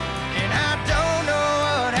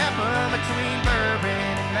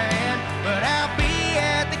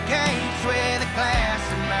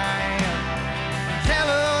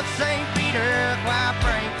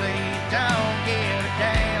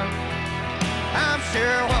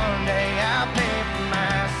sure one day I'll pay for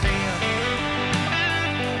my sins.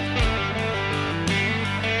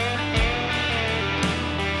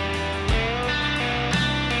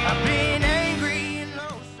 I've been angry and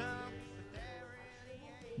lonesome.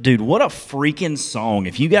 Dude, what a freaking song.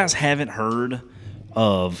 If you guys haven't heard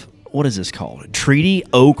of, what is this called? Treaty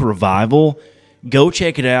Oak Revival, go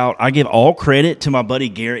check it out. I give all credit to my buddy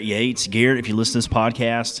Garrett Yates. Garrett, if you listen to this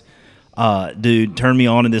podcast, dude, turned me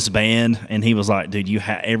on to this band, and he was like, dude,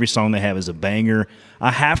 every song they have is a banger.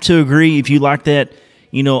 I have to agree, if you like that,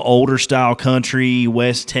 older style country,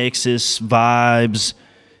 West Texas vibes,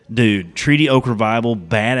 dude, Treaty Oak Revival,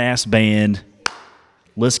 badass band.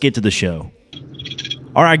 Let's get to the show.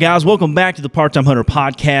 All right, guys, welcome back to the Part-Time Hunter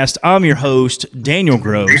Podcast. I'm your host, Daniel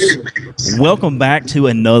Gross. Welcome back to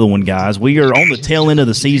another one, guys. We are on the tail end of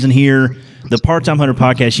the season here. The Part-Time Hunter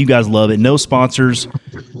Podcast, you guys love it. No sponsors,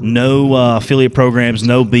 no affiliate programs,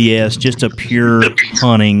 no BS, just a pure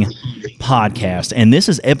hunting podcast. And this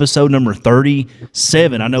is episode number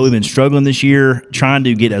 37. I know we've been struggling this year trying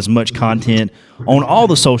to get as much content on all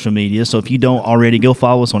the social media. So if you don't already, go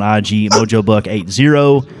follow us on IG,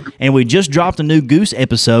 MojoBuck80. And we just dropped a new Goose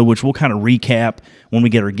episode, which we'll kind of recap when we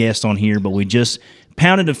get our guest on here. But we just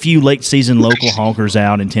pounded a few late season local honkers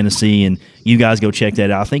out in Tennessee, and you guys go check that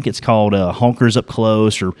out. I think it's called Honkers Up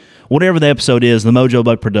Close or whatever the episode is, the Mojo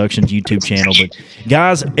Buck Productions YouTube channel. But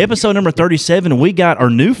guys, episode number 37, we got our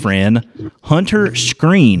new friend Hunter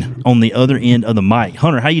Screen on the other end of the mic.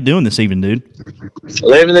 Hunter, how you doing this evening, dude?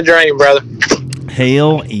 Living the dream, brother.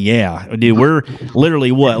 Hell yeah, dude. We're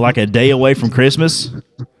literally like a day away from Christmas.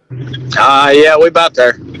 Yeah, we about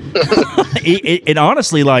there. it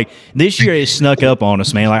honestly, like, this year it snuck up on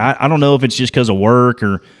us, man. Like, I don't know if it's just because of work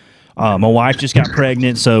or my wife just got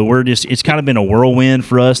pregnant, so it's kind of been a whirlwind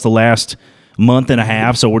for us the last month and a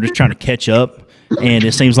half, so we're just trying to catch up, and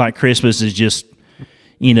it seems like Christmas is just,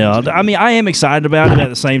 I mean, I am excited about it at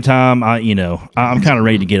the same time. I'm kind of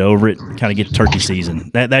ready to get over it, kind of get turkey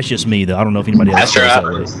season. That's just me, though. I don't know if anybody else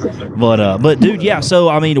feels that way. But dude, yeah, so,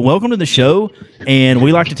 I mean, welcome to the show, and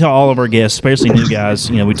we like to tell all of our guests, especially new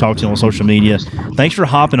guys, we talk to them on social media, thanks for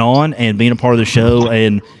hopping on and being a part of the show,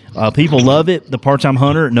 and people love it. The Part-Time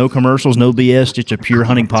Hunter, no commercials, no BS, just a pure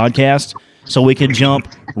hunting podcast, so we can jump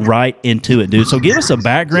right into it, dude. So give us a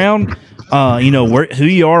background, who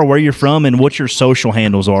you are, where you're from, and what your social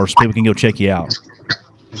handles are, so people can go check you out.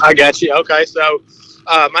 I got you. Okay, so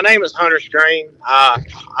my name is Hunter Screen.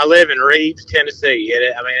 I live in Reeves, Tennessee.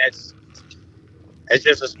 It's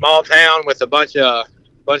just a small town with a bunch of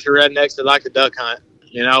rednecks that like to duck hunt.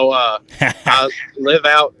 I live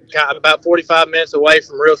out about 45 minutes away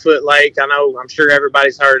from Reelfoot Lake. I'm sure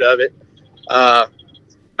everybody's heard of it.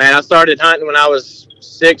 Man, I started hunting when I was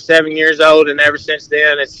 6-7 years old, and ever since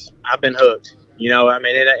then, I've been hooked.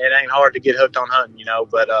 It ain't hard to get hooked on hunting,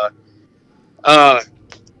 but I'm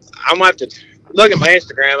gonna have to look at my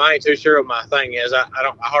Instagram. I ain't too sure what my thing is. I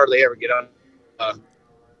hardly ever get on.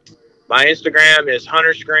 My Instagram is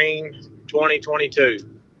Hunter Screen 2022.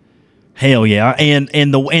 Hell yeah, and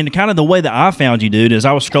kind of the way that I found you, dude, is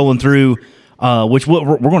I was scrolling through, which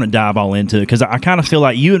we're going to dive all into, because I kind of feel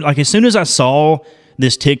like you, like, as soon as I saw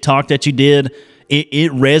this TikTok that you did,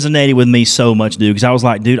 it resonated with me so much, dude, because I was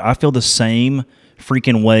like, dude, I feel the same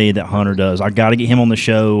freaking way that Hunter does. I got to get him on the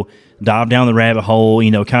show, dive down the rabbit hole,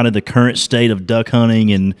 kind of the current state of duck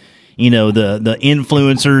hunting, and the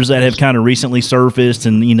influencers that have kind of recently surfaced,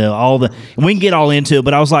 and we can get all into it,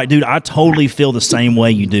 but I was like, dude, I totally feel the same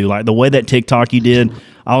way you do. Like, the way that TikTok you did,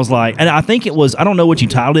 I was like, and I think it was, I don't know what you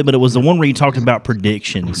titled it, but it was the one where you talked about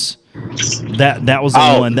predictions. That was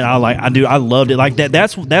the one that I loved it. Like,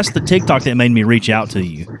 that's the TikTok that made me reach out to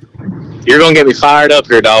you. You're gonna get me fired up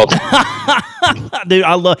here, dog. Dude,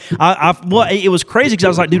 it was crazy, because I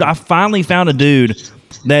was like, dude, I finally found a dude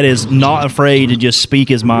that is not afraid to just speak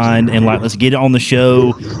his mind and, like, let's get it on the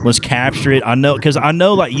show, let's capture it. I know, because I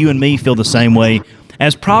know, like, you and me feel the same way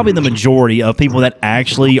as probably the majority of people that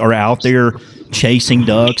actually are out there chasing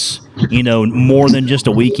ducks, more than just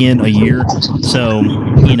a weekend a year. So,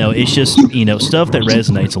 it's just, stuff that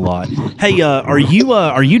resonates a lot. Hey, are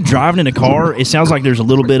you driving in a car? It sounds like there's a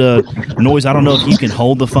little bit of noise. I don't know if you can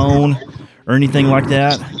hold the phone or anything like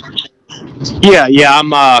that. Yeah, I'm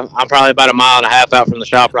probably about a mile and a half out from the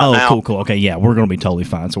shop right now. Oh, cool. Okay, yeah, we're gonna be totally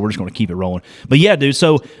fine. So we're just gonna keep it rolling. But yeah, dude.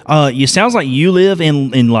 So, it sounds like you live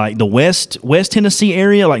in like the West Tennessee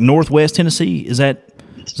area, like Northwest Tennessee. Is that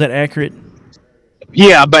accurate?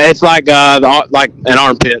 Yeah, but it's like like an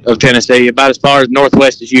armpit of Tennessee, about as far as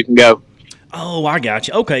northwest as you can go. Oh, I got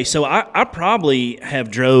you. Okay, so I probably have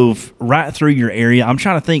drove right through your area. I'm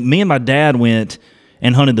trying to think. Me and my dad went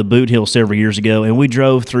and hunted the Boot Hill several years ago, and we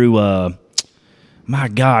drove through My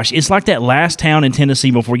gosh, it's like that last town in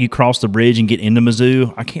Tennessee before you cross the bridge and get into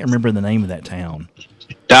Mizzou. I can't remember the name of that town.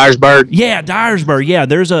 Dyersburg. Yeah, Dyersburg. Yeah,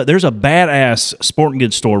 there's a badass sporting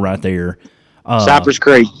goods store right there. Cypress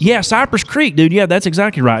Creek. Yeah, Cypress Creek, dude. Yeah, that's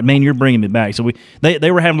exactly right. Man, you're bringing me back. So they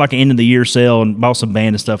were having like an end of the year sale and bought some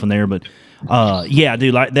band and stuff in there. But yeah,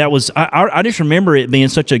 dude, like that was. I just remember it being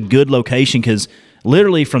such a good location because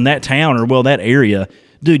literally from that town or that area,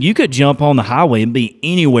 dude, you could jump on the highway and be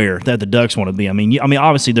anywhere that the Ducks want to be. I mean,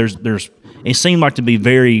 obviously there's. It seemed like to be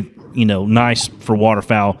very nice for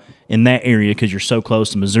waterfowl in that area because you're so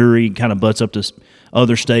close to Missouri, kind of butts up to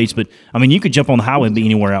other states. But I mean, you could jump on the highway and be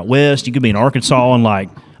anywhere out west. You could be in Arkansas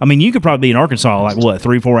and you could probably be in Arkansas like what,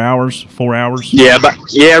 3-4 hours, 4 hours?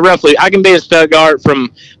 Yeah, roughly. I can be in Stuttgart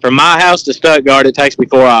from my house to Stuttgart. It takes me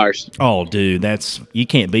 4 hours. Oh, dude, you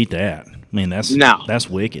can't beat that. I mean, No. that's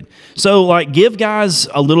wicked. So, like, give guys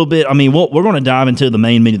a little bit. I mean, we're going to dive into the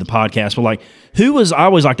main meat of the podcast, but like, I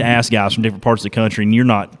always like to ask guys from different parts of the country, and you're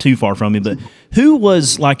not too far from me, but who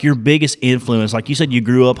was like your biggest influence? Like you said, you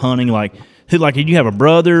grew up hunting. Like, did you have a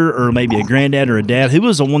brother or maybe a granddad or a dad? Who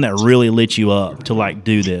was the one that really lit you up to like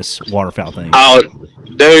do this waterfowl thing? Oh,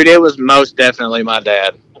 dude, it was most definitely my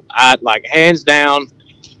dad. I like hands down.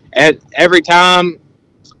 At every time,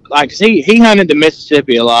 like he hunted the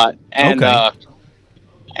Mississippi a lot, and Okay.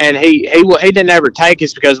 And he didn't ever take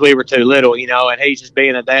us because we were too little, and he's just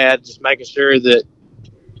being a dad, just making sure that,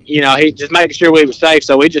 he just making sure we were safe.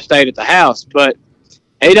 So we just stayed at the house, but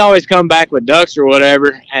he'd always come back with ducks or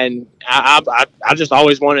whatever. And I just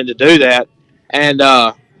always wanted to do that. And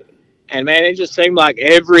man, it just seemed like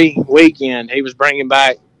every weekend he was bringing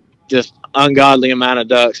back just ungodly amount of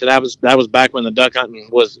ducks. And that was back when the duck hunting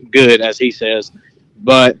was good, as he says.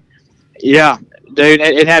 But yeah, dude,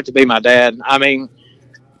 it'd have to be my dad. I mean,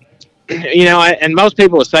 and most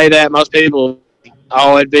people would say that. Most people,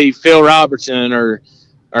 it'd be Phil Robertson or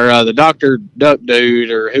the Dr. Duck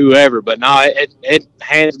dude or whoever. But no, it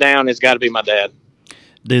hands down, it's got to be my dad.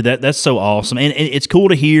 Dude, that's so awesome. And it's cool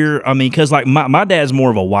to hear. I mean, because like my dad's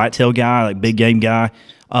more of a whitetail guy, like big game guy.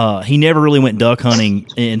 He never really went duck hunting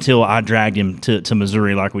until I dragged him to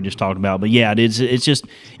Missouri, like we just talked about. But yeah,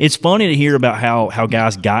 it's funny to hear about how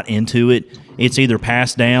guys got into it. It's either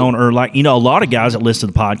passed down or like a lot of guys that listen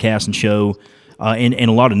to the podcast and show, and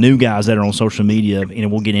a lot of new guys that are on social media.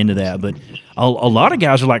 We'll get into that. But a lot of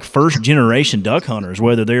guys are like first generation duck hunters,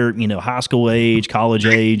 whether they're high school age, college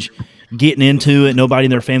age, getting into it. Nobody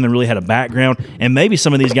in their family really had a background, and maybe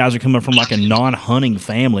some of these guys are coming from like a non-hunting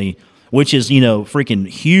family, which is, freaking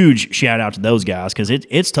huge shout out to those guys because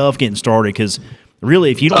it's tough getting started because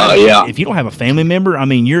really if you don't have a family member, I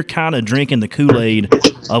mean, you're kind of drinking the Kool-Aid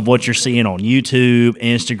of what you're seeing on YouTube,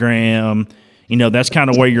 Instagram. That's kind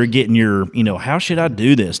of where you're getting your, how should I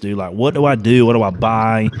do this, dude? Like, what do I do? What do I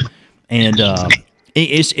buy? And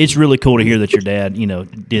it's really cool to hear that your dad,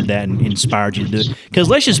 did that and inspired you to do it. Because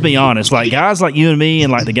let's just be honest, like guys like you and me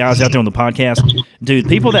and like the guys out there on the podcast, dude,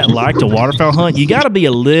 people that like to waterfowl hunt, you got to be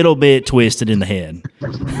a little bit twisted in the head.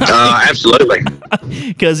 Absolutely.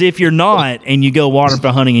 Because if you're not and you go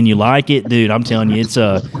waterfowl hunting and you like it, dude, I'm telling you, it's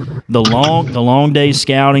the long days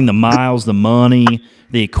scouting, the miles, the money,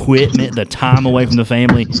 the equipment, the time away from the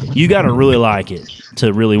family. You got to really like it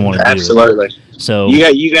to really want to do it. Absolutely. So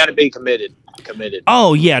you got to be committed.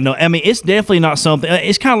 Oh yeah, no, I mean it's definitely not something.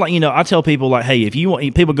 It's kind of like I tell people like, hey, if you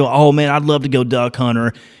want, people go, oh man, I'd love to go duck hunt,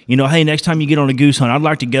 or hey, next time you get on a goose hunt, I'd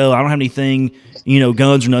like to go. I don't have anything,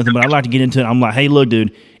 guns or nothing, but I'd like to get into it. I'm like, hey, look,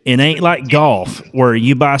 dude, it ain't like golf where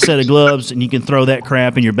you buy a set of gloves and you can throw that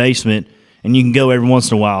crap in your basement and you can go every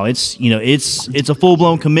once in a while. It's it's a full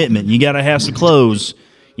blown commitment. You got to have some clothes,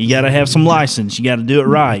 you got to have some license, you got to do it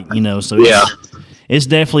right, So yeah. It's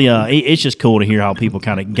definitely it's just cool to hear how people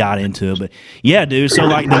kind of got into it. But yeah, dude, so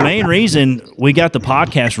like the main reason we got the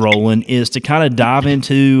podcast rolling is to kind of dive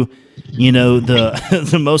into, the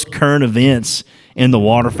the most current events in the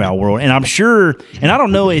waterfowl world. And I'm sure, and I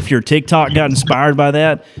don't know if your TikTok got inspired by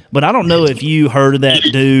that, but I don't know if you heard of that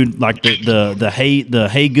dude, like the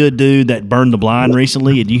hey good dude that burned the blind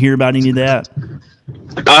recently. Did you hear about any of that?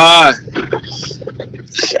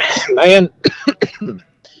 Man,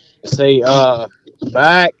 see,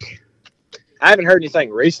 back, I haven't heard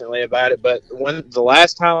anything recently about it, but when the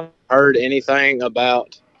last time I heard anything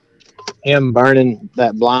about him burning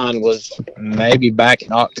that blind was maybe back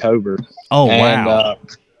in October. Oh, wow.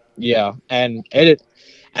 Yeah, and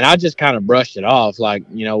I just kind of brushed it off, like,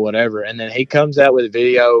 whatever. And then he comes out with a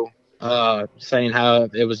video saying how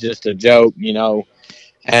it was just a joke,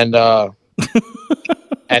 and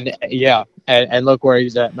and yeah, and look where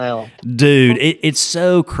he's at now. Dude, it's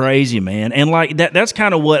so crazy, man. And like that's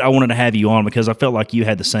kind of what I wanted to have you on, because I felt like you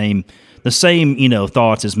had the same,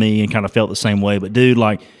 thoughts as me, and kind of felt the same way. But dude,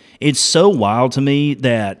 like, it's so wild to me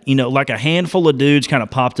that, like a handful of dudes kind of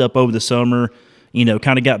popped up over the summer,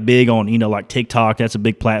 kind of got big on, like TikTok. That's a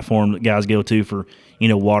big platform that guys go to for,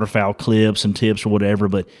 waterfowl clips and tips or whatever.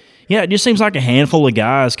 But yeah, it just seems like a handful of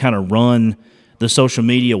guys kind of run the social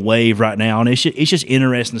media wave right now, and it's just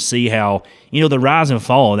interesting to see how, the rise and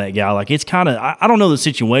fall of that guy. Like, it's kind of, I don't know the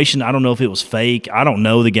situation. I don't know if it was fake. I don't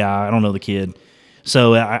know the guy. I don't know the kid,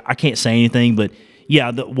 so I can't say anything. But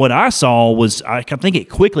yeah, what I saw was, I think it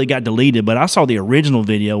quickly got deleted, but I saw the original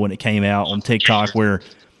video when it came out on TikTok where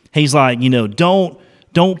he's like,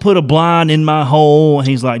 don't put a blind in my hole. And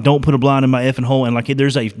he's like, don't put a blind in my effing hole. And like,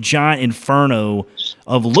 there's a giant inferno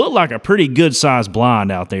of looked like a pretty good sized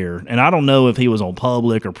blind out there. And I don't know if he was on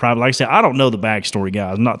public or private. Like I said, I don't know the backstory,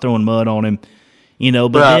 guys. I'm not throwing mud on him,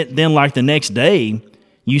 but Right. then like the next day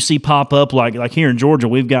you see pop up, like here in Georgia,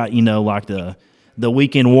 we've got, like the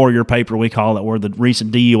Weekend Warrior paper, we call it, where the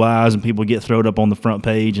recent DUIs and people get thrown up on the front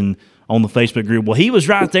page and on the Facebook group. Well, he was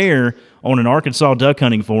right there on an Arkansas duck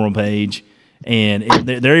hunting forum page. And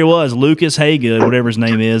there he was, Lucas Haygood, whatever his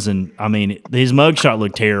name is. And I mean, his mugshot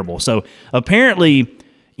looked terrible. So apparently,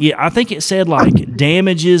 yeah, I think it said like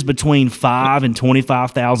damages between $5,000 and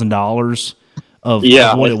 $25,000 of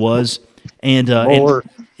what it was. And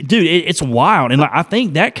dude, it's wild. And like, I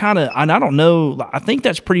think that kind of, and I don't know, I think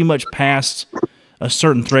that's pretty much past a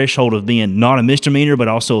certain threshold of being not a misdemeanor, but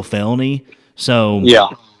also a felony. So Yeah.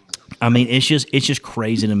 I mean, it's just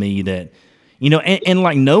crazy to me that, and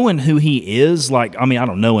like knowing who he is, like, I mean, I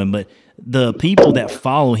don't know him, but the people that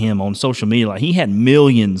follow him on social media, like, he had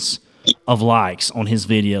millions of likes on his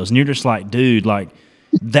videos. And you're just like, dude, like,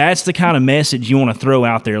 that's the kind of message you want to throw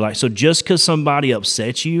out there. Like, so just because somebody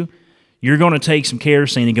upsets you, you're going to take some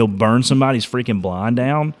kerosene and go burn somebody's freaking blind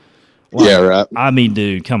down. Like, Yeah, right. I mean,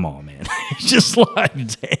 dude, come on, man. It's just like,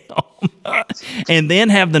 damn. And then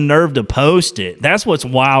have the nerve to post it. That's what's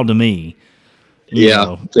wild to me.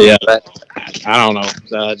 Yeah. I don't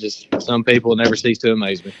know. Just some people never cease to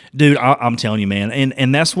amaze me. Dude, I'm telling you, man.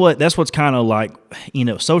 And that's what's kind of like,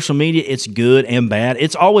 social media, it's good and bad.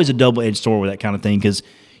 It's always a double-edged sword with that kind of thing, because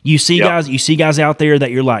you see guys out there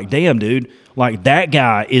that you're like, damn, dude, like, that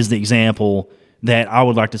guy is the example that I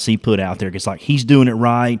would like to see put out there. Because, like, he's doing it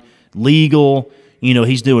right, legal.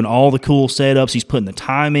 He's doing all the cool setups. He's putting the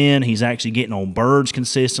time in. He's actually getting on birds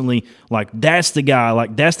consistently. Like, that's the guy.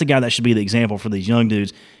 Like, that's the guy that should be the example for these young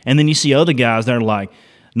dudes. And then you see other guys that are like,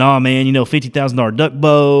 nah, man, $50,000 duck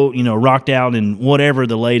bow, rocked out in whatever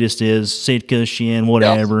the latest is, Sitka, Shin,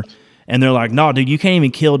 whatever. Yeah. And they're like, nah, dude, you can't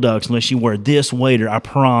even kill ducks unless you wear this wader. I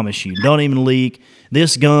promise you. Don't even leak.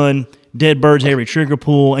 This gun, dead birds every trigger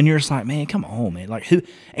pull. And you're just like, man, come on, man. Like, who?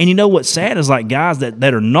 And what's sad is, like, guys that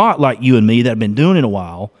are not like you and me that have been doing it a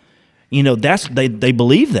while, that's they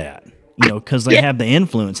believe that, because they have the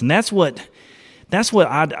influence. And that's what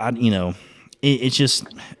I it's just,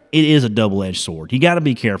 it is a double-edged sword. You got to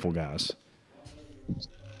be careful, guys.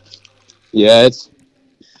 Yeah,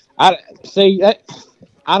 I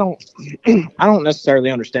don't necessarily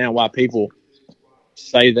understand why people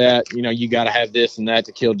say that, you got to have this and that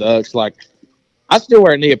to kill ducks. Like, I still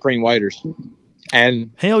wear neoprene waders,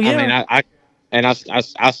 and hell yeah, I mean,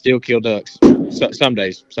 I still kill ducks. Some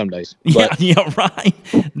days. But, yeah, right,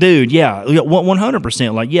 dude. Yeah,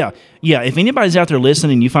 100%. Like, yeah. If anybody's out there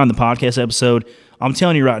listening, and you find the podcast episode, I'm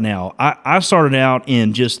telling you right now, I started out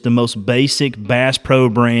in just the most basic Bass Pro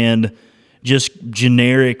brand, just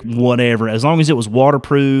generic whatever. As long as it was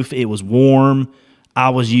waterproof, it was warm, I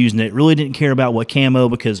was using it. Really didn't care about what camo,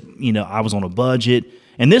 because I was on a budget.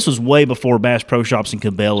 And this was way before Bass Pro Shops and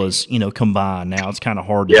Cabela's, combined. Now it's kind of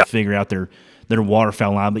hard to figure out their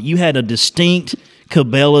waterfowl line. But you had a distinct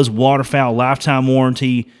Cabela's waterfowl lifetime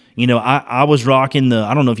warranty. I was rocking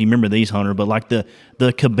I don't know if you remember these, Hunter, but like the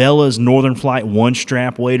Cabela's Northern Flight one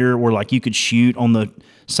strap wader, where like you could shoot on the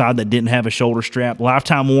side that didn't have a shoulder strap.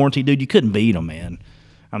 Lifetime warranty, dude. You couldn't beat them, man.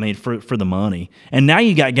 I mean, for the money. And now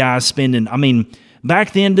you got guys spending, I mean,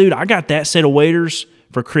 back then, dude, I got that set of waders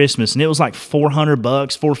for Christmas, and it was like $400,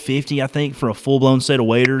 $450, I think, for a full-blown set of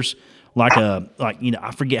waders.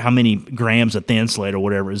 I forget how many grams of thin slate or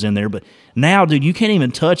whatever is in there. But now, dude, you can't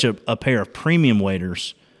even touch a pair of premium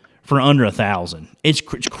waders for under $1,000. It's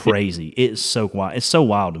crazy. It's so wild. It's so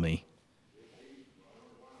wild to me.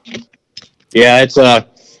 Yeah, it's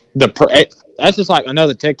that's just like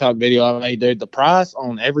another TikTok video I made, dude. The price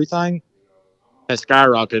on everything has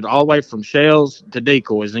skyrocketed, all the way from shells to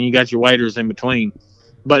decoys, and you got your waders in between.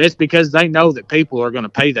 But it's because they know that people are going to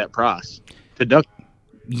pay that price to duck.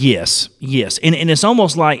 Yes, and it's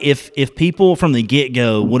almost like if people from the get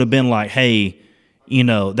go would have been like, hey,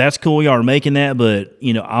 that's cool, y'all are making that, but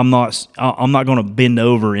I'm not going to bend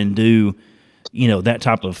over and do that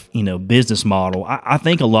type of business model. I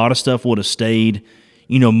think a lot of stuff would have stayed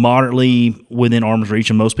moderately within arm's reach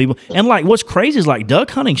of most people. And like what's crazy is like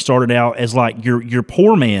duck hunting started out as like your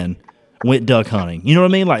poor man went duck hunting. You know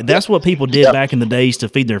what I mean? Like that's what people did back in the days to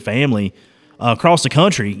feed their family across the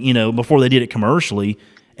country. Before they did it commercially.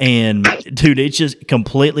 And dude, it's just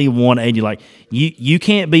completely 180. Like you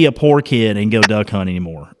can't be a poor kid and go duck hunt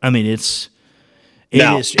anymore. I mean, it's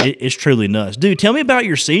truly nuts, dude. Tell me about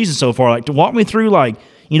your season so far. Like, to walk me through. Like,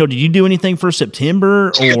 did you do anything for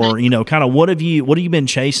September, or kind of what have you been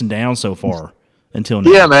chasing down so far until now?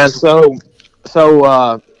 Yeah, man. So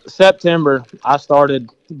September, I started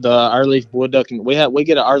the early wood ducking. We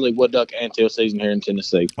get an early wood duck anteil season here in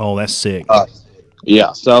Tennessee. Oh, that's sick.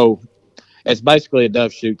 Yeah. So it's basically a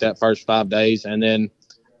dove shoot that first 5 days, and then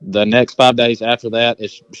the next 5 days after that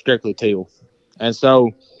is strictly teal. And so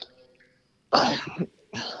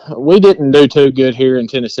we didn't do too good here in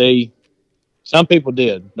Tennessee. Some people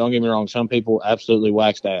did. Don't get me wrong. Some people absolutely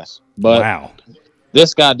waxed ass. But wow,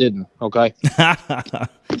 this guy didn't. Okay.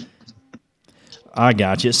 I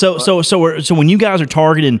got you. So when you guys are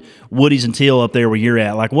targeting woodies and teal up there where you're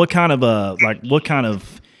at, like what kind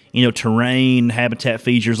of terrain, habitat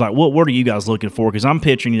features, like what are you guys looking for? Because I'm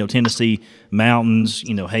picturing Tennessee mountains,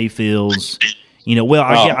 hay fields,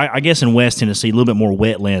 I guess in West Tennessee a little bit more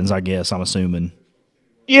wetlands. I guess I'm assuming.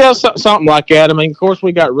 Yeah, something like that. I mean, of course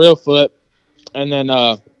we got Reelfoot, and then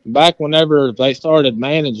back whenever they started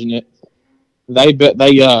managing it, they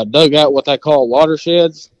dug out what they call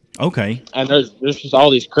watersheds. Okay. And there's just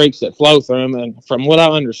all these creeks that flow through them, and from what I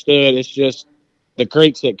understood, it's just the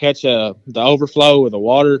creeks that catch the overflow of the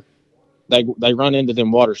water. They run into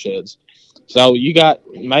them watersheds. So you got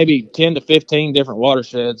maybe 10 to 15 different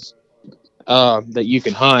watersheds that you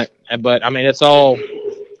can hunt. But I mean, it's all,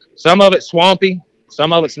 some of it's swampy,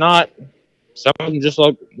 some of it's not. Some of them just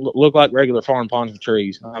look like regular farm ponds with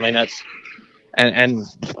trees. I mean, that's and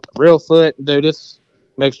Reelfoot, dude, it's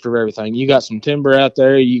a mixture of everything. You got some timber out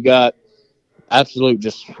there, you got absolute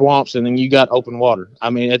just swamps, and then you got open water. I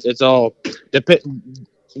mean, it's all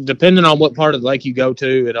depending on what part of the lake you go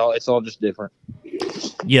to. It's all just different.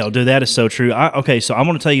 Yeah, dude, that is so true. Okay, so I'm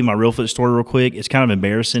going to tell you my Reelfoot story real quick. It's kind of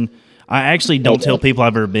embarrassing. I actually don't tell people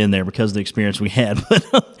I've ever been there because of the experience we had.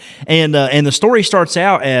 and the story starts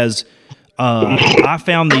out as I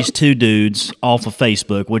found these two dudes off of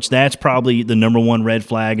Facebook, which that's probably the number one red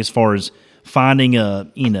flag as far as finding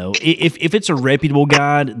if it's a reputable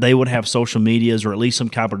guide, they would have social medias or at least some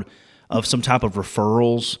type of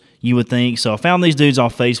referrals, you would think. So I found these dudes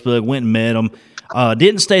off Facebook, went and met them.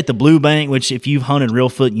 Didn't stay at the Blue Bank, which if you've hunted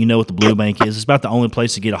Reelfoot, you know what the Blue Bank is. It's about the only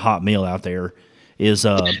place to get a hot meal out there is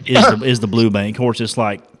the Blue Bank. Of course,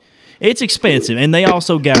 it's expensive, and they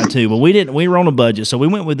also got it too. But we were on a budget, so we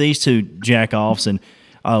went with these two jack-offs, and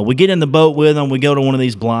we get in the boat with them. We go to one of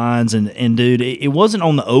these blinds, and dude, it wasn't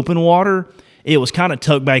on the open water. It was kind of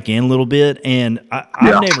tucked back in a little bit, and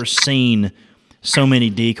I've never seen so many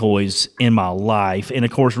decoys in my life. And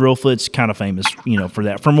of course, Reelfoot's kind of famous, for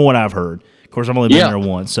that, from what I've heard. Of course, I've only been there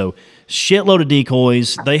once. So shitload of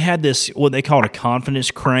decoys. They had this, what they called a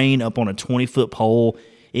confidence crane up on a 20-foot pole.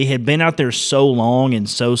 It had been out there so long and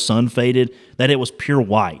so sun-faded that it was pure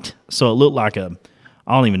white. So it looked like I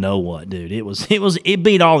don't even know what, dude. It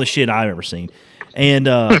beat all the shit I've ever seen. And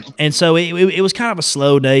so it was kind of a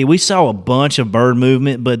slow day. We saw a bunch of bird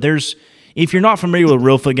movement, but if you're not familiar with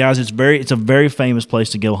Reelfoot, guys, it's a very famous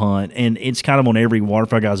place to go hunt, and it's kind of on every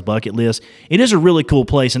waterfowl guy's bucket list. It is a really cool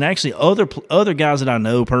place, and actually other guys that I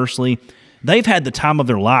know personally, they've had the time of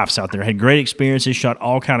their lives out there, had great experiences, shot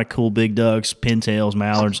all kind of cool big ducks, pintails,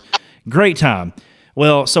 mallards, great time.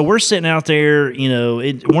 Well, so we're sitting out there,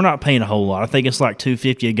 we're not paying a whole lot. I think it's like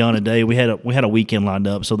 $250 a gun a day. We had a weekend lined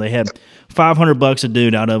up, so they had $500 a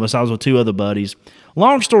dude out of us. I was with two other buddies.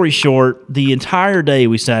 Long story short, the entire day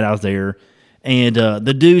we sat out there, and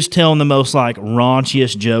the dude's telling the most like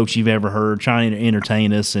raunchiest jokes you've ever heard, trying to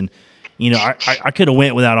entertain us, and I could have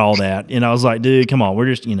went without all that, and I was like, dude, come on,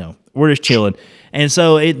 we're just chilling. And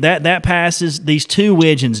so that passes. These two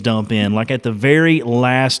widgeons dump in, like at the very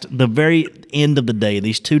end of the day.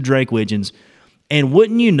 These two Drake widgeons, and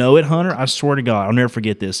wouldn't you know it, Hunter? I swear to God, I'll never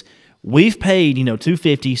forget this. We've paid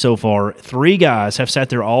 $250 so far. 3 guys have sat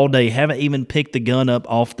there all day, haven't even picked the gun up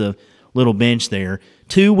off the little bench there.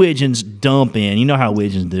 2 widgeons dump in. You know how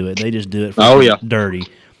widgeons do it? They just do it for dirty.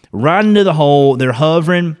 Right into the hole. They're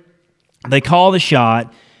hovering. They call the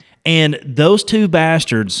shot. And those 2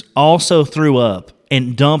 bastards also threw up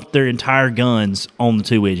and dumped their entire guns on the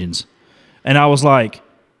two widgeons. And I was like,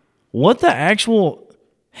 what the actual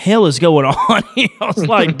hell is going on? I was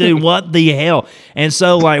like, dude, what the hell? And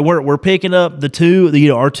so like we're picking up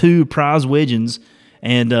our two prize widgeons,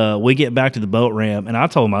 and we get back to the boat ramp, and I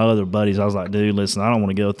told my other buddies, I was like, dude, listen, I don't want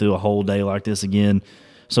to go through a whole day like this again.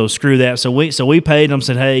 So screw that. So we paid them,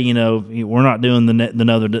 said, hey, we're not doing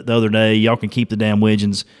the other day. Y'all can keep the damn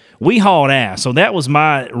widgeons. We hauled ass. So that was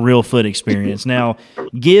my Reelfoot experience. Now,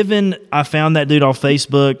 given I found that dude off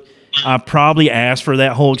Facebook, I probably asked for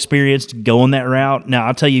that whole experience to go on that route. Now,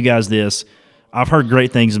 I'll tell you guys this. I've heard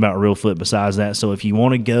great things about Reelfoot besides that. So if you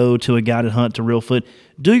want to go to a guided hunt to Reelfoot,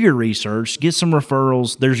 do your research, get some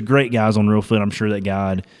referrals. There's great guys on Reelfoot, I'm sure, that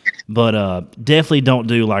guide. But definitely don't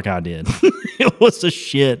do like I did. It was a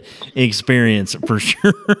shit experience for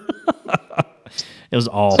sure. It was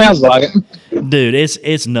awful. Sounds like it. Dude,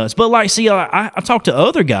 it's nuts. But like, see, I talked to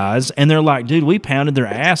other guys, and they're like, dude, we pounded their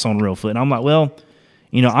ass on Reelfoot. And I'm like, well,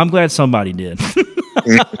 I'm glad somebody did.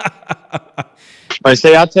 But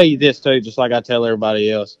see, I'll tell you this too, just like I tell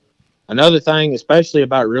everybody else. Another thing, especially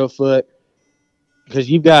about Reelfoot, because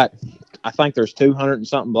you've got, I think there's 200 and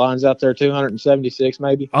something blinds out there, 276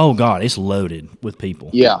 maybe. Oh God, it's loaded with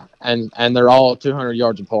people. Yeah, and they're all 200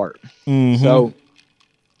 yards apart. Mm-hmm. So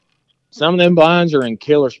some of them blinds are in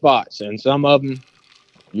killer spots, and some of them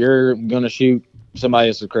you're gonna shoot somebody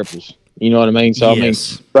else's cripples. You know what I mean? So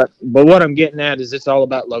yes. I mean, but what I'm getting at is it's all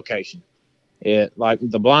about location. It like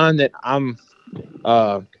the blind that I'm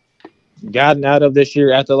guiding out of this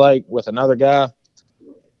year at the lake with another guy.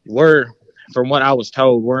 From what I was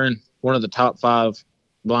told, we're in one of the top 5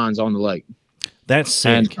 blinds on the lake. That's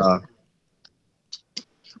sick. And,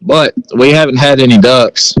 but we haven't had any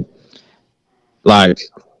ducks. Like,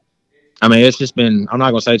 I mean, it's just been. I'm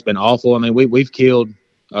not gonna say it's been awful. I mean, we've killed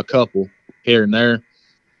a couple here and there.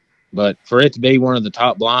 But for it to be one of the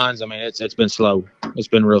top blinds, I mean, it's been slow. It's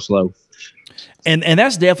been real slow. And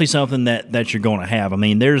that's definitely something that you're going to have. I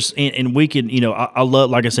mean, there's and we could, I love,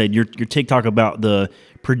 like I said, your TikTok about the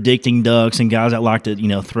predicting ducks and guys that like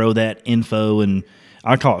to, throw that info, and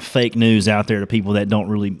I call it fake news out there to people that don't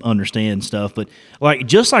really understand stuff. But like,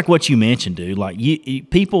 just like what you mentioned, dude, like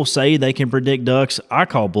people say they can predict ducks. I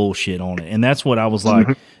call bullshit on it. And that's what I was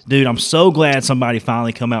like, dude, I'm so glad somebody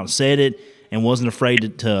finally come out and said it. And wasn't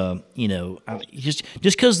afraid to just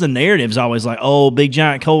because the narrative is always like, oh, big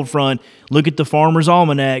giant cold front, look at the Farmer's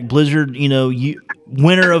Almanac, blizzard,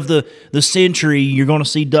 winter of the century, you're going to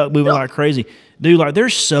see duck moving like crazy. Dude, like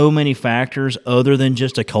there's so many factors other than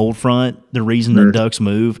just a cold front, the reason that ducks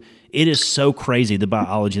move. It is so crazy, the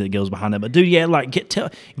biology that goes behind that. But dude, yeah, like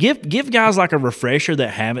give guys like a refresher that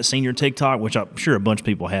haven't seen your TikTok, which I'm sure a bunch of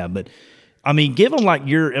people have, but I mean, give them like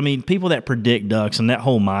people that predict ducks and that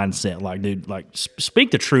whole mindset. Like, dude, like speak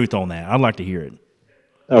the truth on that. I'd like to hear it.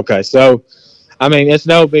 Okay, so I mean, it's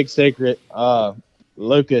no big secret.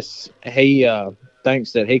 Lucas, he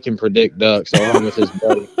thinks that he can predict ducks along with his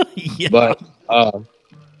buddy. Yeah. But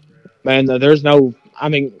man, there's no. I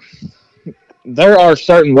mean, there are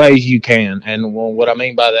certain ways you can, and what I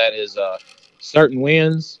mean by that is certain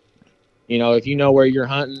winds. If you know where you're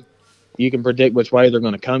hunting, you can predict which way they're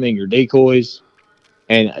going to come in your decoys,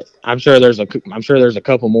 and I'm sure there's a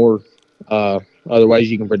couple more other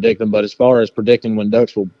ways you can predict them. But as far as predicting when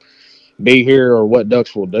ducks will be here or what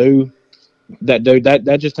ducks will do, that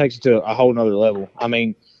just takes it to a whole nother level. I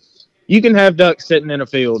mean, you can have ducks sitting in a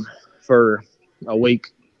field for a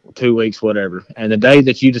week, 2 weeks, whatever, and the day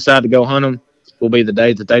that you decide to go hunt them will be the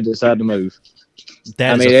day that they decide to move.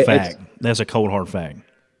 That's a fact. That's a cold hard fact.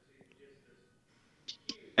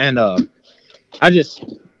 And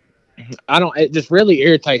it just really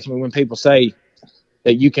irritates me when people say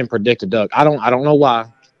that you can predict a duck. I don't know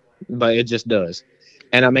why, but it just does.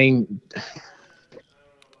 And I mean,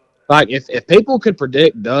 like if people could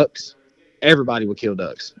predict ducks, everybody would kill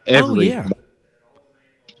ducks. Oh yeah.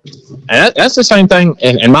 And that's the same thing,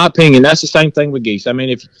 in my opinion, that's the same thing with geese. I mean,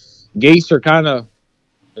 if geese are kind of,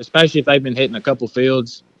 especially if they've been hitting a couple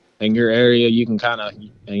fields in your area, you can kind of,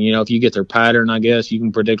 if you get their pattern, I guess you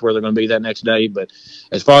can predict where they're going to be that next day. But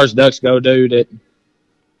as far as ducks go, dude,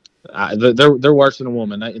 they're worse than a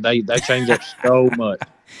woman. They change up so much,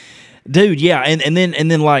 dude. Yeah, and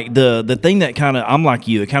then like the thing that kind of, I'm like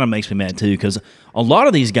you, it kind of makes me mad too, because a lot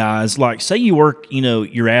of these guys, like say you work,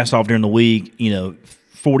 your ass off during the week,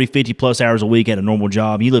 40, 50 plus hours a week at a normal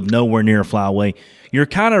job. You live nowhere near a flyway. You're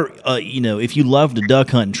kind of, if you love to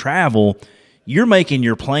duck hunt and travel, you're making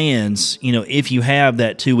your plans, if you have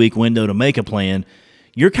that 2 week window to make a plan,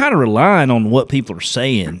 you're kind of relying on what people are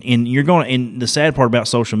saying. And and the sad part about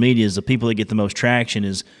social media is the people that get the most traction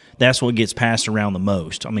is that's what gets passed around the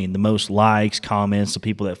most. I mean, the most likes, comments, the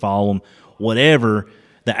people that follow them, whatever.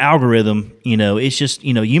 The algorithm, it's just,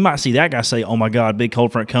 you might see that guy say, "Oh my God, big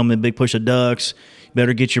cold front coming, big push of ducks.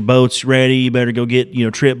 Better get your boats ready. You better go get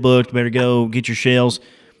trip booked. Better go get your shells."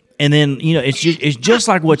 And then it's just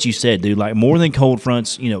like what you said, dude. Like more than cold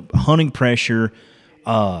fronts, hunting pressure,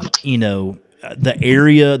 the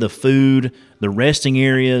area, the food, the resting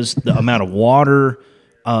areas, the amount of water.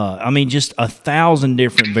 I mean, just 1,000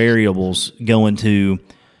 different variables go into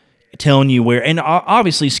telling you where. And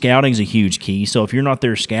obviously, scouting is a huge key. So if you're not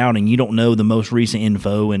there scouting, you don't know the most recent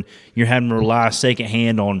info, and you're having to rely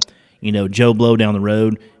secondhand on Joe Blow down the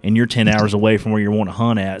road, and you're 10 hours away from where you want to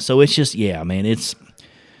hunt at. So it's just, yeah, man, it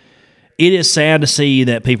is sad to see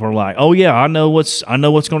that people are like, "Oh yeah, I know what's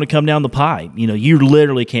going to come down the pipe." You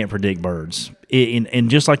literally can't predict birds. And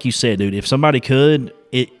just like you said, dude, if somebody could,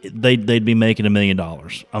 they'd be making $1 million.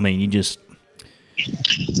 I mean, it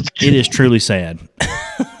is truly sad.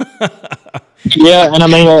 Yeah, and I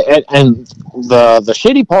mean, and the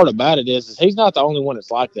shitty part about it is he's not the only one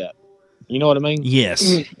that's like that. You know what I mean?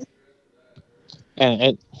 Yes.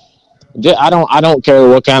 And I don't care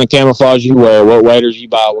what kind of camouflage you wear, what waders you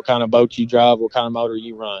buy, what kind of boat you drive, what kind of motor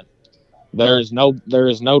you run. There is no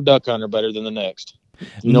duck hunter better than the next.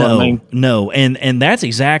 You know what I mean? No, and that's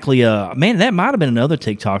exactly man. That might have been another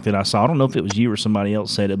TikTok that I saw. I don't know if it was you or somebody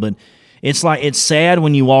else said it, but it's like it's sad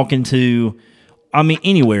when you walk into, I mean,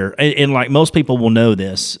 anywhere, and like most people will know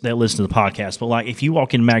this that listen to the podcast, but like if you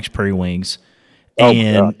walk in Max Prairie Wings.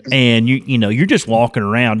 And you're just walking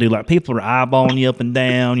around, dude. Like people are eyeballing you up and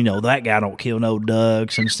down. That guy don't kill no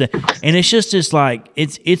ducks and stuff. And it's like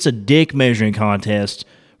it's a dick measuring contest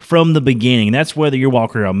from the beginning. That's whether you're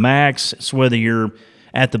walking around Max, it's whether you're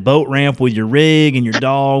at the boat ramp with your rig and your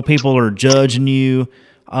dog. People are judging you,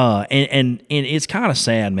 and it's kind of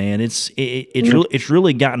sad, man. It's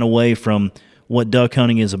really gotten away from what duck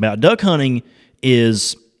hunting is about. Duck hunting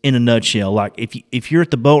is, in a nutshell, like if you're at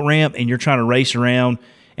the boat ramp and you're trying to race around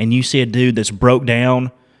and you see a dude that's broke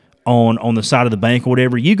down on the side of the bank or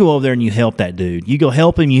whatever, you go over there and you help that dude. You go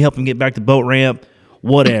help him, you help him get back to the boat ramp,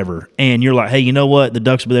 whatever. And you're like, "Hey, you know what? The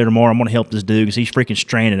ducks will be there tomorrow. I'm going to help this dude because he's freaking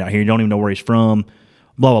stranded out here. You don't even know where he's from,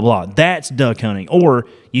 blah, blah, blah." That's duck hunting. Or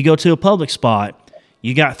you go to a public spot,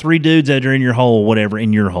 you got 3 dudes that are in your hole, whatever,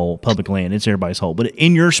 in your hole, public land, it's everybody's hole, but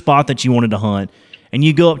in your spot that you wanted to hunt, and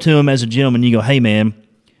you go up to him as a gentleman, you go, "Hey, man,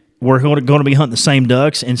 we're going to be hunting the same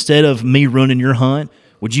ducks. Instead of me running your hunt,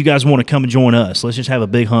 would you guys want to come and join us? Let's just have a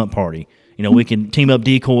big hunt party. We can team up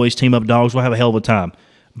decoys, team up dogs. We'll have a hell of a time."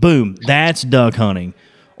 Boom. That's duck hunting.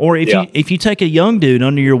 Or if you take a young dude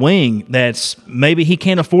under your wing that's maybe he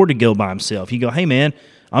can't afford to go by himself, you go, "Hey, man,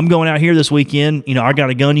 I'm going out here this weekend. I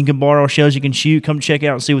got a gun you can borrow, shells you can shoot. Come check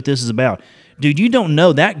out and see what this is about." Dude, you don't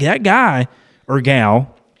know that guy or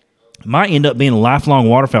gal might end up being a lifelong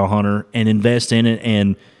waterfowl hunter and invest in it,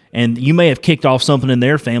 and you may have kicked off something in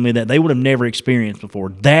their family that they would have never experienced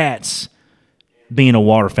before. That's being a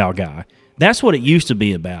waterfowl guy. That's what it used to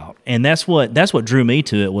be about, and that's what drew me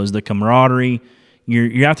to it was the camaraderie.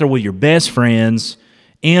 You're out there with your best friends,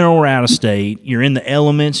 in or out of state. You're in the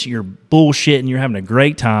elements. You're bullshitting. You're having a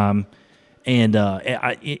great time, and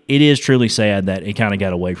it is truly sad that it kind of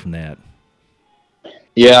got away from that.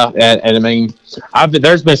 Yeah, and I mean,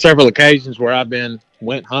 there's been several occasions where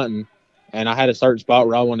went hunting. And I had a certain spot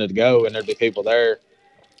where I wanted to go, and there'd be people there,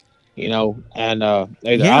 and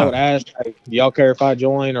either I would ask, "Hey, do y'all care if I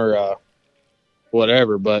join or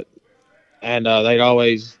whatever?" And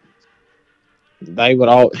they would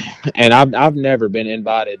all, and I've never been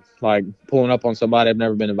invited, like pulling up on somebody. I've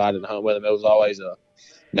never been invited to hunt with them. It was always a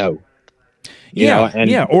no.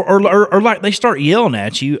 Or like they start yelling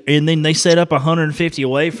at you, and then they set up 150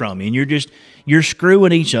 away from you, and you're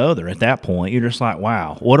screwing each other at that point. You're just like,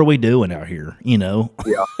 "Wow, what are we doing out here?"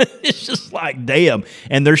 Yeah. It's just like, damn.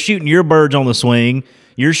 And they're shooting your birds on the swing.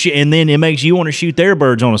 And then it makes you want to shoot their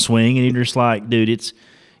birds on a swing, and you're just like, dude,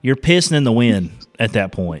 you're pissing in the wind at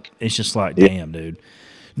that point. It's just like, damn, dude.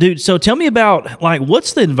 Dude, so tell me about, like,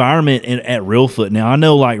 what's the environment at Reelfoot now? I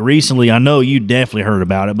know, like, recently, I know you definitely heard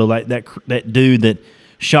about it, but, like, that dude that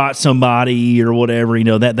shot somebody or whatever,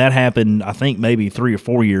 that happened, I think, maybe 3 or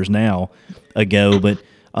 4 years now ago. But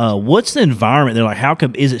what's the environment there? Like,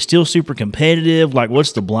 is it still super competitive? Like,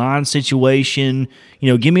 what's the blind situation?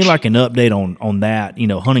 Give me, like, an update on that,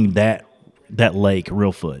 hunting that lake,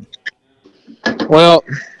 Reelfoot. Well,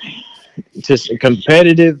 just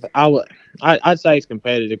competitive, I'd say it's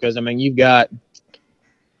competitive because, I mean, you've got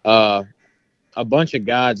a bunch of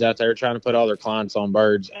guides out there trying to put all their clients on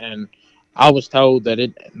birds. And I was told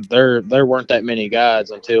that there weren't that many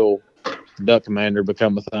guides until Duck Commander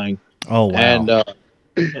become a thing. Oh, wow. And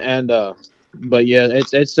and but yeah,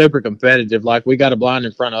 it's super competitive. Like we got a blind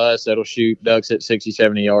in front of us that'll shoot ducks at 60,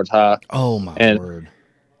 70 yards high, Oh my and word.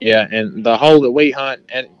 yeah, and the hole that we hunt,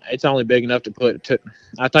 and it's only big enough to put.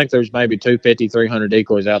 I think there's maybe 250, 300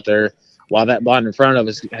 decoys out there, while that blind in front of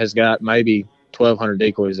us has got maybe 1,200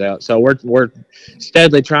 decoys out. So we're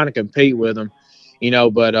steadily trying to compete with them,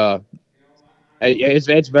 But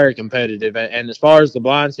it's very competitive. And as far as the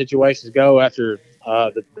blind situations go, after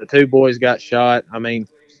the two boys got shot, I mean,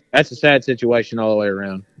 that's a sad situation all the way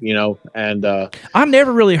around, And I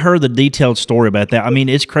never really heard the detailed story about that. I mean,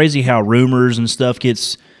 it's crazy how rumors and stuff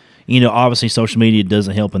gets, obviously social media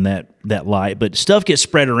doesn't help in that light, but stuff gets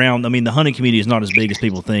spread around. I mean, the hunting community is not as big as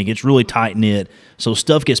people think. It's really tight knit. So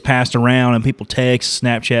stuff gets passed around and people text,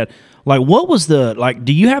 Snapchat. Like, what was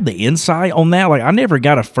do you have the insight on that? Like, I never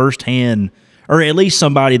got a firsthand, or at least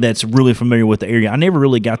somebody that's really familiar with the area. I never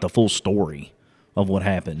really got the full story of what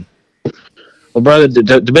happened. well, brother,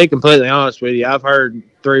 to be completely honest with you, I've heard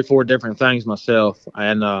 3 or 4 different things myself,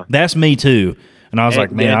 and That's me too. And I was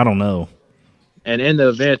like, man, I don't know. And in the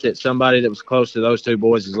event that somebody that was close to those two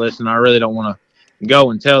boys is listening, I really don't want to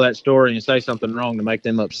go and tell that story and say something wrong to make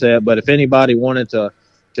them upset. But if anybody wanted to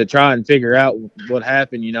try and figure out what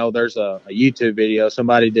happened, there's a YouTube video.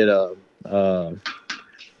 Somebody did uh,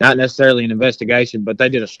 not necessarily an investigation, but they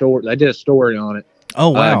did a story. They did a story on it. Oh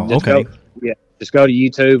wow, okay. Just go to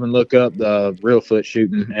YouTube and look up the Reelfoot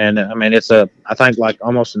shooting, and I mean it's I think like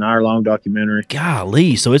almost an hour-long documentary.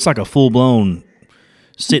 Golly, so it's like a full blown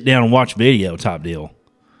sit down and watch video type deal.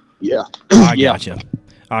 Yeah, I gotcha.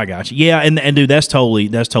 Yeah, and dude, that's totally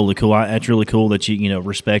cool. That's really cool that you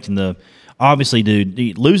respecting the. Obviously,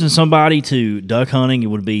 dude, losing somebody to duck hunting, it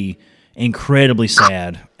would be incredibly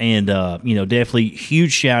sad, and definitely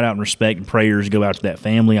huge shout out and respect and prayers go out to that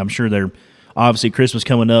family. I'm sure they're obviously Christmas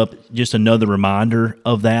coming up, just another reminder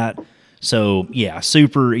of that. So yeah,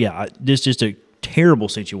 super. Yeah, this just a terrible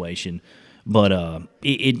situation. But and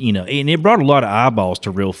it brought a lot of eyeballs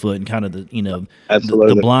to Reelfoot and kind of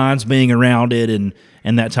the blinds being around it and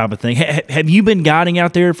that type of thing. Have you been guiding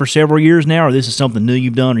out there for several years now, or this is something new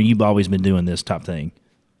you've done, or you've always been doing this type thing?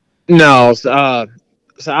 No, so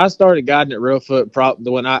I started guiding at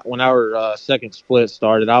Reelfoot when our second split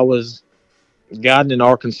started. I was guiding in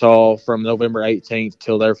Arkansas from November 18th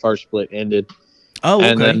till their first split ended. Oh, okay.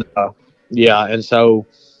 And then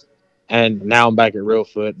and now I'm back at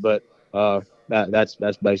Reelfoot, but that's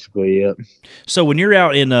basically it. So when you're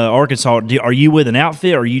out in Arkansas, are you with an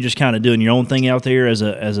outfit, or are you just kind of doing your own thing out there as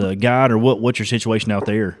a guide, or what's your situation out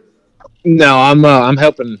there? No, I'm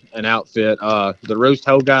helping an outfit, the Roost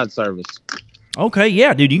Hoe Guide Service. Okay,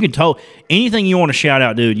 yeah, dude, you can anything you want to shout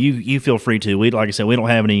out, dude. You feel free to. Like I said, we don't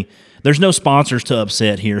have any. There's no sponsors to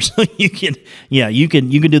upset here, so you can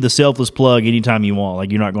do the selfless plug anytime you want.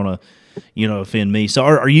 Like you're not gonna offend me. So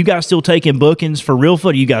are you guys still taking bookings for Reelfoot? Or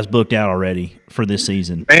are you guys booked out already for this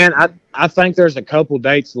season? Man, I think there's a couple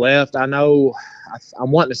dates left. I know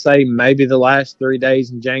I'm wanting to say maybe the last 3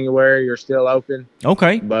 days in January are still open.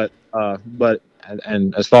 Okay. But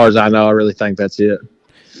as far as I know, I really think that's it.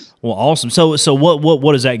 Well, awesome. So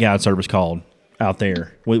what is that guide service called out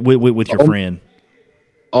there with your friend?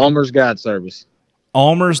 Almer's Guide Service.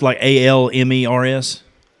 Almer's, like ALMERS?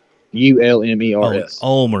 ULMERS. Oh,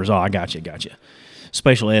 Almer's. Oh, I gotcha.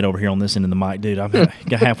 Special ed over here on this end of the mic, dude. I'm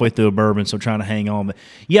got halfway through a bourbon, so trying to hang on. But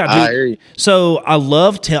yeah, dude, I hear you. So I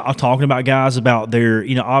love talking about guys about their,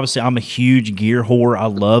 obviously I'm a huge gear whore. I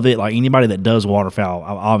love it. Like anybody that does waterfowl,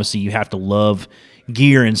 obviously you have to love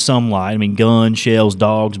gear in some light. I mean, guns, shells,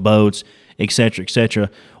 dogs, boats, etc., etc.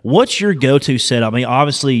 What's your go-to setup? I mean,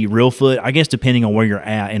 obviously Reelfoot, I guess depending on where you're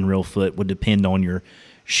at in Reelfoot would depend on your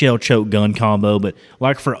shell choke gun combo, but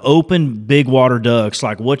like for open big water ducks,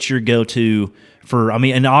 like what's your go-to for, I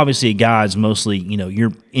mean, and obviously guys mostly,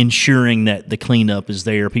 you're ensuring that the cleanup is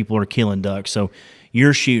there, people are killing ducks, so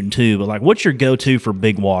you're shooting too, but like what's your go-to for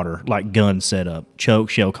big water, like gun setup, choke,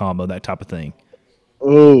 shell combo, that type of thing?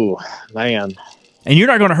 Oh, man. And you're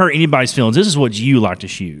not going to hurt anybody's feelings. This is what you like to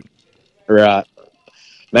shoot. Right.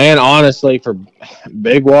 Man, honestly, for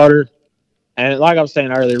big water, and like I was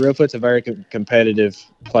saying earlier, Reelfoot's a very competitive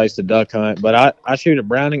place to duck hunt, but I shoot a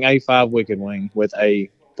Browning A5 Wicked Wing with a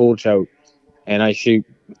full choke, and I shoot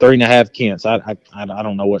 3.5 Kents. I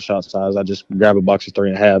don't know what shot size. I just grab a box of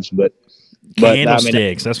 3.5s, but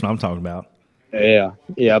candlesticks. That's what I'm talking about.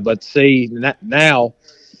 Yeah. But see, now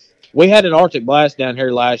we had an Arctic blast down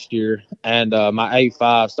here last year, and my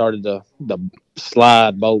A5 started the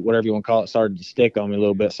slide bolt, whatever you want to call it, started to stick on me a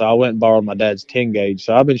little bit. So I went and borrowed my dad's 10 gauge.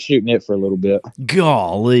 So I've been shooting it for a little bit.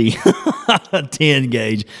 Golly, 10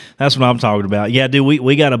 gauge. That's what I'm talking about. Yeah, dude,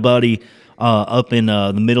 we got a buddy up in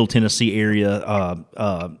the Middle Tennessee area.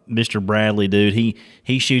 Mr. Bradley, dude,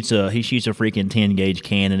 he shoots a freaking 10 gauge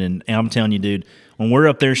cannon, and I'm telling you, dude, when we're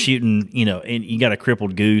up there shooting, and you got a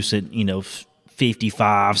crippled goose at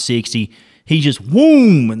 55, 60, he just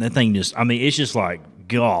whoom, and that thing just, I mean, it's just like,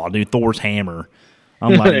 God, dude, Thor's hammer.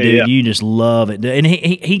 I'm like, dude, Yeah. you just love it, and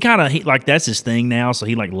he kind of like that's his thing now, so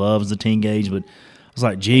he like loves the 10 gauge, but. I was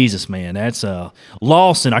like, Jesus, man, that's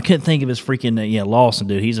Lawson. I couldn't think of his freaking Lawson,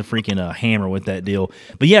 dude. He's a freaking hammer with that deal.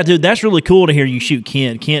 But yeah, dude, that's really cool to hear you shoot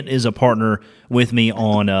Kent. Kent is a partner with me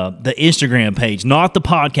on the Instagram page, not the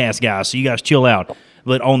podcast, guys. So you guys chill out.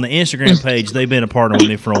 But on the Instagram page, they've been a partner with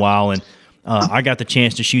me for a while, and I got the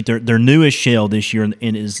chance to shoot their newest shell this year, and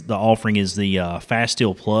the offering is the Fast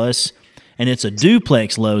Steel Plus, and it's a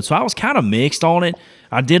duplex load. So I was kind of mixed on it.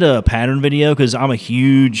 I did a pattern video because I'm a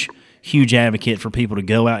huge advocate for people to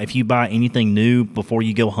go out. If you buy anything new before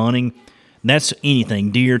you go hunting, that's anything,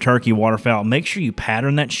 deer, turkey, waterfowl, make sure you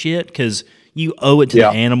pattern that shit because you owe it to the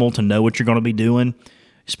animal to know what you're going to be doing,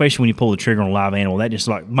 especially when you pull the trigger on a live animal. That just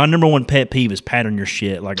like my number one pet peeve is pattern your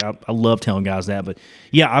shit. Like I love telling guys that, but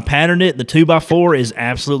yeah, I patterned it. The 2x4 is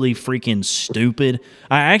absolutely freaking stupid.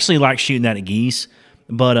 I actually like shooting that at geese,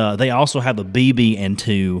 but they also have a BB and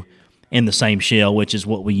 2 in the same shell, which is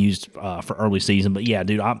what we used for early season. But yeah,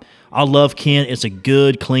 dude, I love Kent. It's a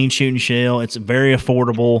good, clean shooting shell. It's very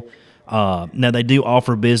affordable. Now they do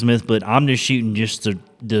offer bismuth, but I'm just shooting just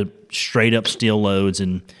the straight up steel loads,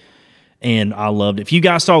 and I loved it. If you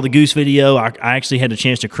guys saw the goose video, I actually had a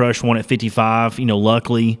chance to crush one at 55.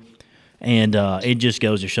 Luckily, and it just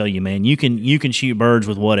goes to show you, man, you can shoot birds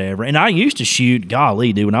with whatever. And I used to shoot,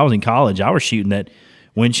 golly, dude, when I was in college, I was shooting that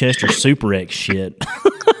Winchester Super X shit.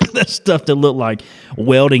 That stuff that looked like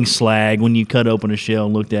welding slag when you cut open a shell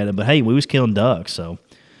and looked at it. But hey, we was killing ducks, so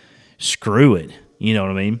screw it. You know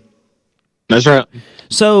what I mean? That's right.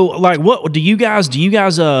 So, like, what do you guys?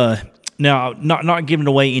 Now, not giving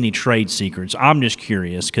away any trade secrets. I'm just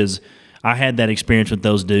curious because I had that experience with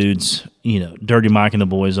those dudes. Dirty Mike and the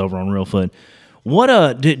boys over on Reelfoot.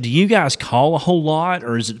 What do you guys call a whole lot,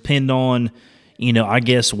 or does it depend on? I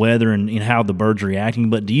guess weather and how the birds are reacting.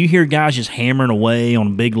 But do you hear guys just hammering away on a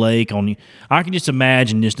big lake? I can just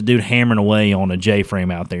imagine just a dude hammering away on a J-frame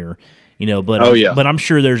out there. But but I'm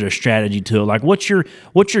sure there's a strategy to it. Like, what's your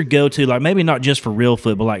go-to? Like, maybe not just for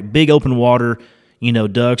Reelfoot, but like big open water.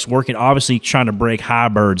 Ducks working, obviously trying to break high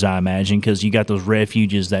birds. I imagine because you got those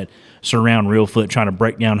refuges that surround Reelfoot trying to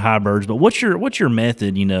break down high birds. But what's your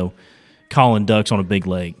method? Calling ducks on a big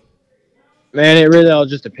lake. Man, it really all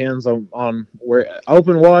just depends on where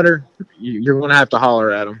open water. You're going to have to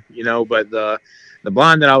holler at them, But the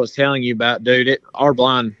blind that I was telling you about, dude, our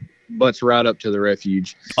blind butts right up to the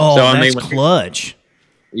refuge. Oh, so, that's clutch.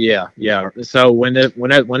 Yeah. So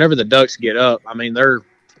whenever the ducks get up, I mean,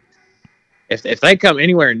 if they come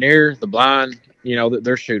anywhere near the blind,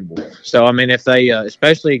 they're shootable. So I mean, if they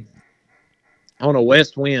especially on a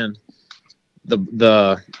west wind.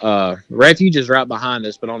 The refuge is right behind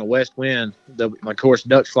us, but on a west wind, of course,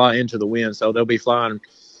 ducks fly into the wind, so they'll be flying.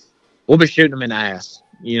 We'll be shooting them in the ass,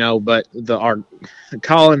 But our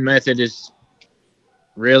calling method is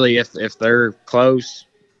really if they're close,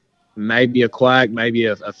 maybe a quack, maybe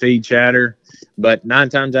a feed chatter, but 9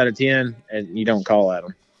 times out of 10, and you don't call at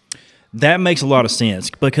them. That makes a lot of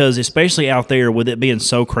sense because especially out there with it being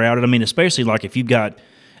so crowded. I mean, especially like if you've got.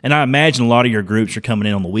 And I imagine a lot of your groups are coming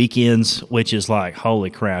in on the weekends, which is like, holy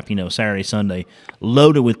crap, Saturday, Sunday,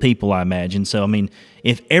 loaded with people, I imagine. So, I mean,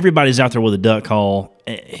 if everybody's out there with a duck call,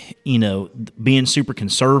 being super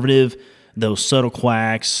conservative, those subtle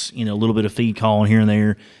quacks, a little bit of feed calling here and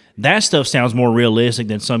there, that stuff sounds more realistic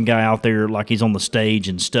than some guy out there like he's on the stage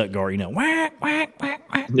in Stuttgart, whack, whack,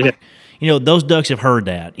 whack, whack. Yeah. Those ducks have heard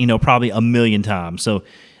that, probably a million times. So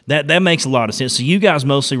that makes a lot of sense. So you guys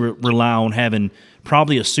mostly rely on having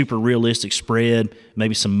probably a super realistic spread,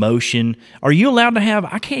 maybe some motion. Are you allowed to have,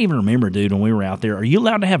 I can't even remember, dude, when we were out there, are you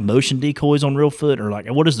allowed to have motion decoys on Reelfoot, or like,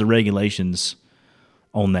 what is the regulations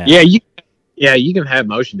on that? Yeah, you can have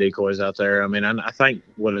motion decoys out there. I mean, I think,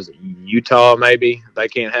 what is it, Utah maybe? They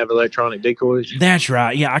can't have electronic decoys? That's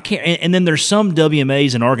right. Yeah, I can't. And then there's some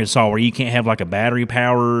WMAs in Arkansas where you can't have like a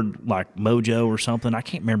battery-powered, like Mojo or something. I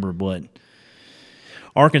can't remember what.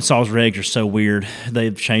 Arkansas's regs are so weird.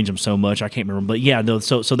 They've changed them so much. I can't remember. But yeah,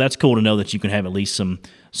 so that's cool to know that you can have at least some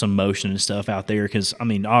motion and stuff out there. Because I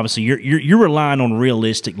mean, obviously you're relying on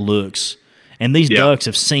realistic looks, and these ducks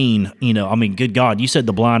have seen. I mean, good God, you said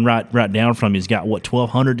the blind right down from you's got what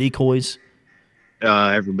 1,200 decoys.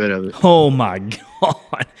 Every bit of it. Oh my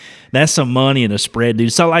God, that's some money in a spread,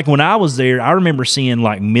 dude. So like when I was there, I remember seeing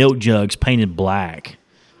like milk jugs painted black.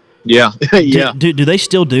 Yeah, yeah, Do they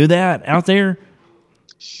still do that out there?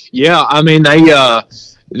 yeah. I mean,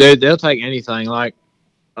 they'll take anything. Like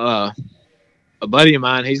uh, a buddy of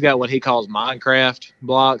mine, he's got what he calls Minecraft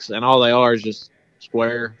blocks, and all they are is just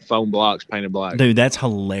square foam blocks painted black. Dude, that's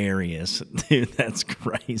hilarious. Dude, that's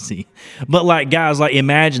crazy. But like, guys, like,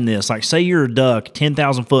 imagine this. Like, say you're a duck,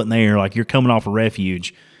 10,000 foot in the air, like you're coming off a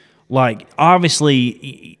refuge. Like,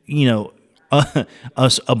 obviously,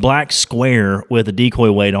 a black square with a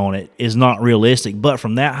decoy weight on it is not realistic. But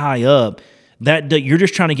from that high up, you're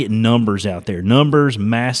just trying to get numbers out there. Numbers,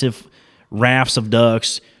 massive rafts of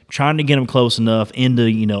ducks, trying to get them close enough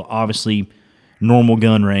into, obviously normal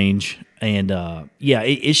gun range. And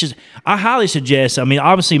it's just, I highly suggest. I mean,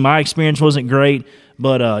 obviously my experience wasn't great,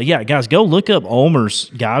 but guys, go look up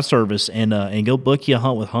Ulmer's guide service and go book you a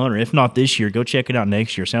hunt with Hunter. If not this year, go check it out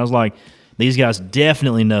next year. Sounds like these guys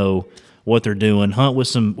definitely know what they're doing. Hunt with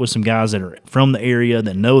some guys that are from the area,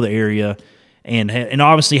 that know the area, and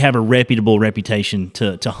obviously have a reputable reputation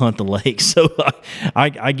to hunt the lake. So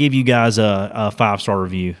I give you guys a 5-star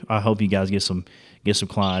review. I hope you guys get some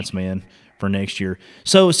clients, man, for next year.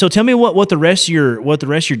 So tell me what the rest of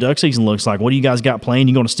your duck season looks like. What do you guys got planned?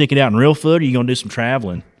 You going to stick it out in Reelfoot, or you going to do some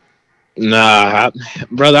traveling? Nah,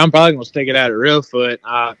 brother, I'm probably gonna stick it out at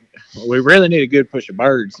Reelfoot. We really need a good push of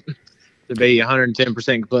birds, to be 110%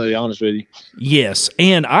 completely honest with you. Yes,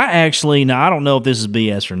 and I don't know if this is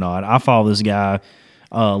BS or not. I follow this guy,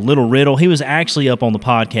 Little Riddle. He was actually up on the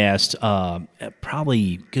podcast,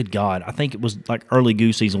 probably, good God, I think it was like early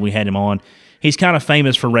goose season we had him on. He's kind of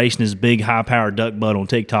famous for racing his big, high-powered duck butt on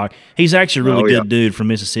TikTok. He's actually a really good dude from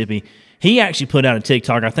Mississippi. He actually put out a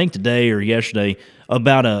TikTok, I think today or yesterday,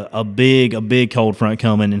 about a big cold front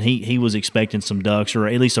coming, and he was expecting some ducks, or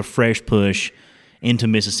at least a fresh push into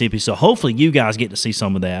Mississippi. So hopefully you guys get to see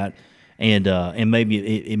some of that, and maybe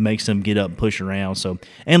it makes them get up and push around. So,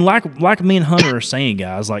 and like me and Hunter are saying,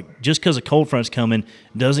 guys, like, just because a cold front's coming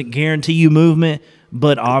doesn't guarantee you movement,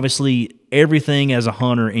 but obviously everything as a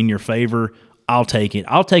hunter in your favor. I'll take it.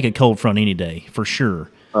 I'll take a cold front any day for sure.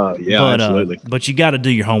 Absolutely. But you got to do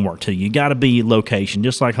your homework too. You got to be location,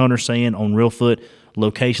 just like Hunter's saying on Reelfoot.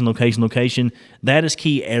 Location. That is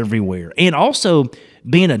key everywhere, and also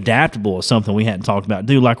being adaptable is something we hadn't talked about.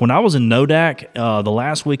 Dude, like when I was in Nodak, the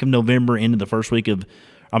last week of November into the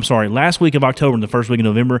last week of October and the first week of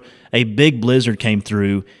November, a big blizzard came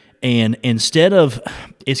through. And instead of,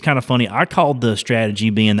 it's kind of funny, I called the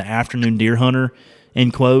strategy being the afternoon deer hunter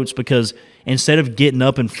in quotes, because instead of getting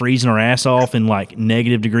up and freezing our ass off in like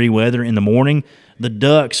negative degree weather in the morning, the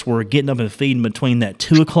ducks were getting up and feeding between that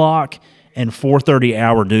 2 o'clock and 4:30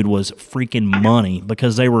 hour. Dude, was freaking money,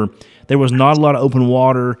 because there was not a lot of open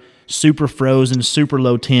water, super frozen, super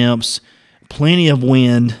low temps, plenty of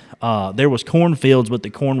wind. There was cornfields, but the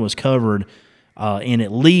corn was covered in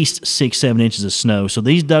at least 6-7 inches of snow. So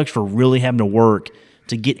these ducks were really having to work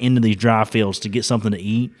to get into these dry fields to get something to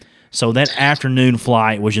eat. So that afternoon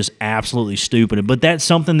flight was just absolutely stupid. But that's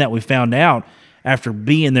something that we found out after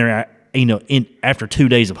being there, after 2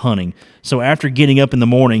 days of hunting. So after getting up in the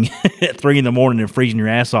morning at 3 in the morning and freezing your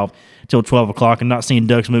ass off till 12 o'clock and not seeing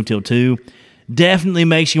ducks move till 2, definitely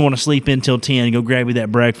makes you want to sleep in till 10 and go grab you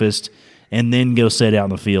that breakfast and then go set out in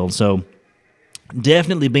the field. So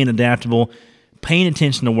definitely being adaptable, paying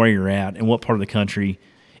attention to where you're at and what part of the country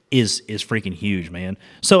is freaking huge, man.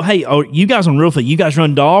 So, hey, you guys on Reelfoot, you guys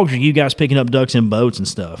run dogs, or you guys picking up ducks in boats and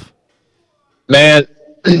stuff? Man,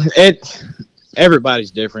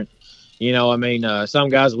 everybody's different. Some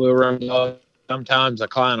guys will run dogs. Sometimes a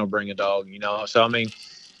client will bring a dog, So, I mean,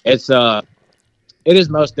 it is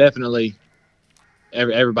most definitely,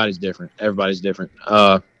 everybody's different. Everybody's different.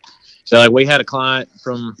 So, like, we had a client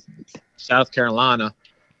from South Carolina,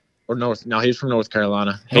 or North. No, he's from North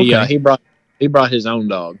Carolina. He brought his own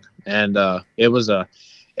dog, and it was a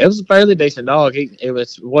fairly decent dog. It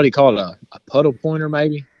was what he called a puddle pointer,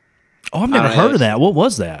 maybe. Oh, I've never heard of that. What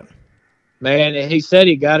was that? Man, he said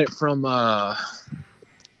he got it from a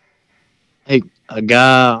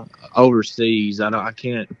guy overseas. I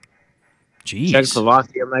can't. Jeez.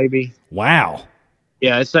 Czechoslovakia, maybe. Wow.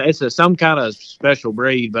 Yeah, it's some kind of special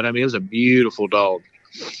breed, but I mean, it was a beautiful dog.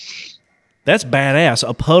 That's badass.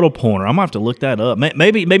 A puddle pointer. I'm going to have to look that up.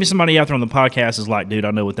 Maybe somebody out there on the podcast is like, dude, I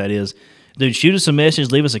know what that is. Dude, shoot us a message.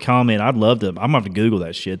 Leave us a comment. I'd love to. I'm going to have to Google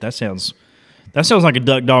that shit. That sounds like a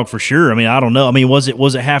duck dog for sure. I mean, I don't know. I mean, was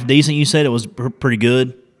it half decent? You said it was pretty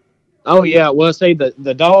good? Oh, yeah. Well, see,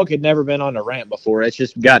 the dog had never been on a ramp before. It's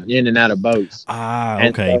just gotten in and out of boats. Ah,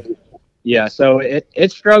 okay. So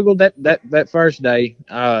it struggled that first day.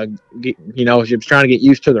 She was trying to get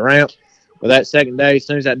used to the ramp. But that second day, as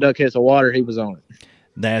soon as that duck hits the water, he was on it.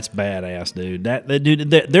 That's badass, dude.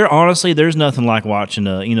 Dude, there honestly, there's nothing like watching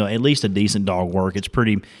at least a decent dog work. It's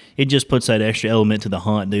pretty. It just puts that extra element to the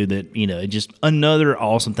hunt, dude. That it just another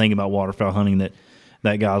awesome thing about waterfowl hunting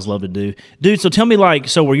that guys love to do, dude. So tell me, like,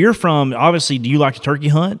 so where you're from, obviously, do you like to turkey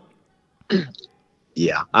hunt?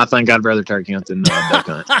 Yeah, I think I'd rather turkey hunt than duck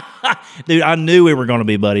hunt. Dude, I knew we were going to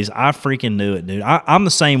be buddies. I freaking knew it, dude. I'm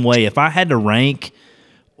the same way. If I had to rank,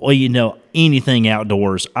 anything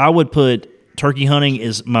outdoors, I would put turkey hunting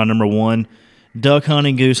is my number one. Duck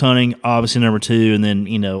hunting, goose hunting, obviously number two, and then,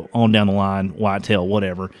 on down the line, whitetail,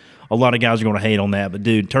 whatever. A lot of guys are going to hate on that, but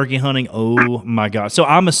dude, turkey hunting, oh my God. So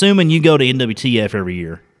I'm assuming you go to NWTF every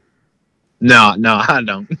year. No, I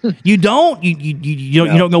don't. You don't? You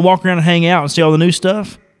don't go walk around and hang out and see all the new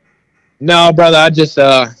stuff? No, brother, I just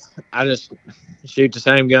shoot the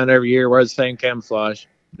same gun every year, wear the same camouflage.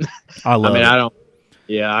 I love it. I don't.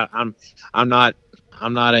 Yeah, I'm not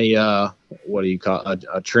a what do you call it?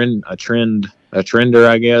 a trender,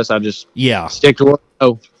 I guess. I just stick to what.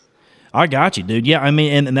 Oh, I got you, dude. Yeah, I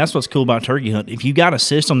mean, and that's what's cool about turkey hunt. If you got a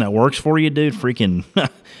system that works for you, dude, freaking,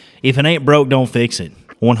 if it ain't broke, don't fix it.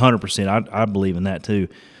 100%. I believe in that too.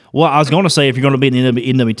 Well, I was going to say, if you're going to be in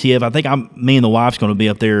the NWTF, I think me and the wife's going to be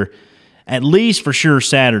up there at least for sure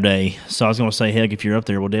Saturday. So I was going to say, heck, if you're up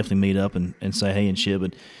there, we'll definitely meet up and say hey and shit.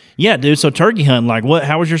 But yeah, dude. So turkey hunting, like,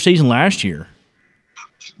 how was your season last year?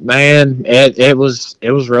 Man, it was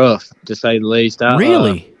rough to say the least.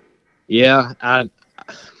 Really? Yeah,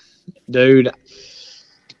 dude,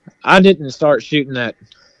 I didn't start shooting at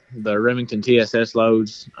the Remington TSS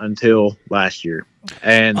loads until last year.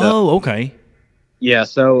 And okay. Yeah,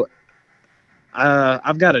 so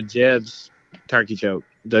I've got a Jeb's turkey choke.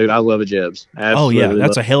 Dude, I love a Jeb's. Absolutely. Oh yeah,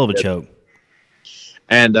 that's a hell of a choke.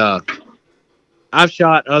 And I've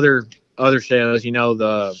shot other shells,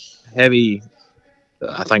 the heavy,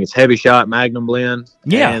 I think it's heavy shot Magnum blend.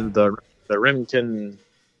 Yeah. And the Remington,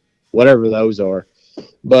 whatever those are.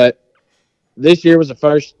 But this year was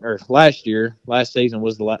last season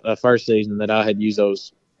was the first season that I had used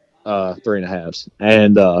those 3.5s.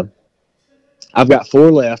 And I've got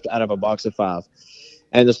 4 left out of a box of 5.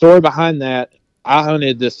 And the story behind that, I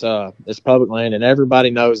hunted this public land, and everybody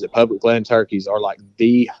knows that public land turkeys are like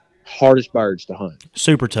the hardest birds to hunt.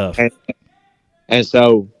 Super tough. And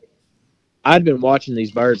so I'd been watching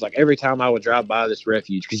these birds, like every time I would drive by this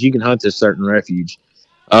refuge, because you can hunt this certain refuge.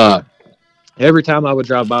 Every time I would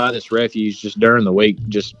drive by this refuge just during the week,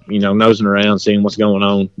 just, nosing around, seeing what's going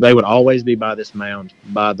on, they would always be by this mound,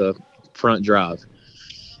 by the front drive.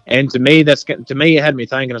 And to me, it had me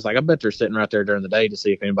thinking, I was like, I bet they're sitting right there during the day to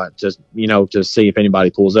see if anybody to see if anybody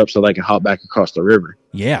pulls up so they can hop back across the river.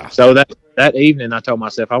 Yeah. So that evening, I told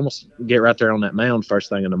myself, I'm going to get right there on that mound first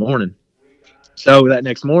thing in the morning. So that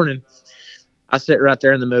next morning, I sit right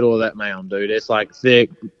there in the middle of that mound, dude. It's like thick.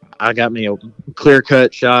 I got me a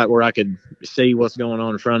clear-cut shot where I could see what's going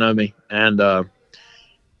on in front of me. And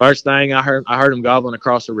first thing I heard him gobbling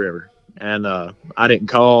across the river. And I didn't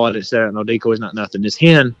call. I didn't set out no decoys, not nothing. This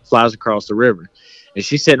hen flies across the river. And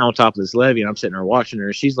she's sitting on top of this levee, and I'm sitting there watching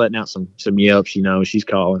her. She's letting out some yelps, she's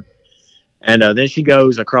calling. And then she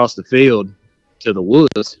goes across the field to the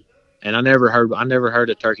woods, and I never heard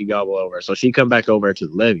a turkey gobble over her. So she come back over to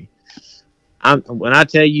the levee. When I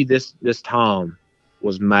tell you this tom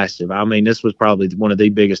was massive. I mean, this was probably one of the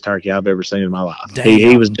biggest turkey I've ever seen in my life.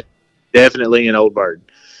 He was definitely an old bird.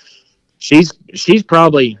 She's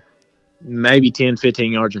probably maybe 10,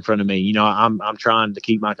 15 yards in front of me. I'm trying to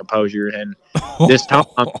keep my composure, and this tom,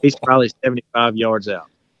 he's probably 75 yards out.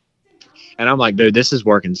 And I'm like, dude, this is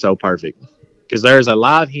working so perfect, because there's a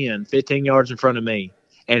live hen 15 yards in front of me,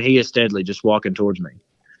 and he is steadily just walking towards me.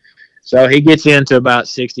 So he gets into about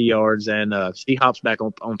 60 yards, and she hops back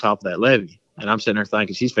on top of that levee. And I'm sitting there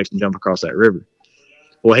thinking she's fixing to jump across that river.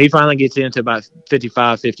 Well, he finally gets into about 50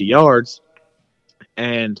 yards,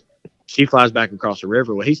 and she flies back across the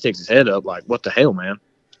river. Well, he sticks his head up like, what the hell, man?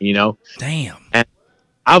 Damn. And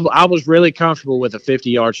I was really comfortable with a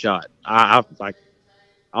 50-yard shot. I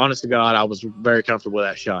honest to God, I was very comfortable with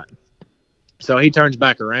that shot. So he turns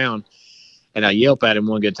back around, and I yelp at him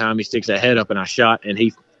one good time. He sticks that head up, and I shot, and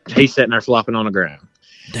he's sitting there flopping on the ground.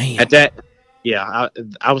 Damn. At that, yeah,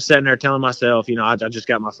 I was sitting there telling myself, I just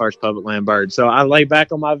got my first public land bird. So I lay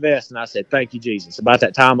back on my vest, and I said, thank you, Jesus. About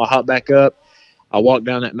that time, I hop back up. I walk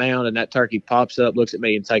down that mound, and that turkey pops up, looks at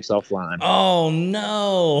me, and takes off flying. Oh,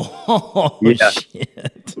 no. Oh, yeah.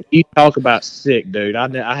 Shit. You talk about sick, dude.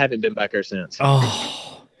 I haven't been back there since.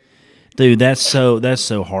 Oh, dude, that's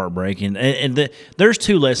so heartbreaking. And there's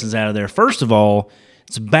 2 lessons out of there. First of all,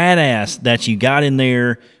 It's badass that you got in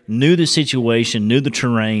there, knew the situation, knew the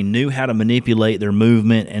terrain, knew how to manipulate their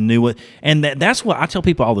movement, and knew what. And that's what I tell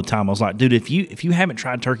people all the time. I was like, dude, if you haven't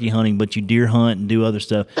tried turkey hunting, but you deer hunt and do other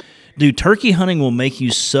stuff, dude, turkey hunting will make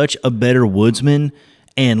you such a better woodsman,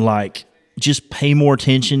 and like just pay more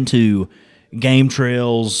attention to game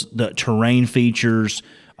trails, the terrain features,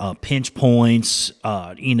 pinch points,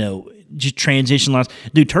 just transition lines.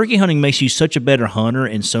 Dude, turkey hunting makes you such a better hunter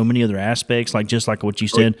in so many other aspects, just like what you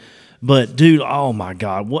said. But dude, oh my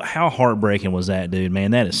God, how heartbreaking was that, dude?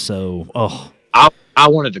 Man, that is so. Oh, I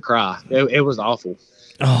wanted to cry. It was awful.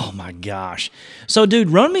 Oh my gosh. So, dude,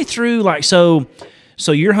 run me through so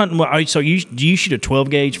you're hunting. So do you shoot a 12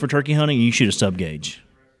 gauge for turkey hunting? Or you shoot a sub gauge?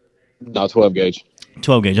 No, 12 gauge.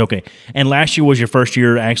 12 gauge, okay. And last year was your first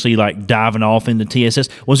year actually diving off into TSS.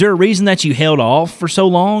 Was there a reason that you held off for so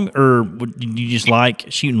long, or did you just like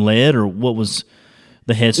shooting lead, or what was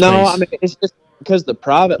the headspace? No, I mean it's just because the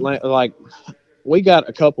private land, we got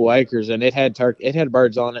a couple acres and it had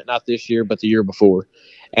birds on it, not this year but the year before.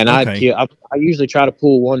 And okay. I usually try to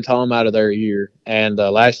pull one tom out of there a year. And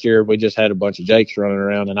last year we just had a bunch of jakes running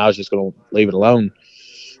around, and I was just going to leave it alone.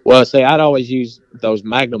 Well, see, I'd always use those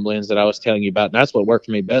Magnum lens that I was telling you about, and that's what worked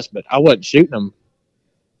for me best. But I wasn't shooting them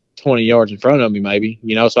 20 yards in front of me, maybe,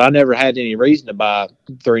 so I never had any reason to buy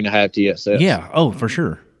 3.5 TSS. Yeah, oh, for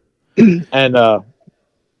sure. And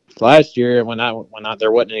last year, when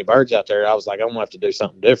there wasn't any birds out there, I was like, I'm going to have to do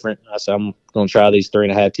something different. I said, I'm going to try these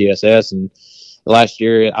 3.5 TSS. And last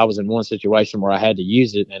year, I was in one situation where I had to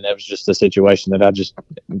use it, and that was just the situation that I just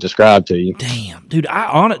described to you. Damn, dude!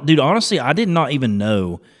 Honestly, I did not even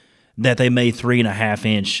know that they made 3.5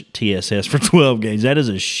 inch TSS for 12 gauge. That is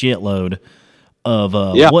a shitload of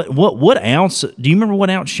yeah. What ounce? Do you remember what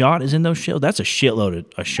ounce shot is in those shells? That's a shitload of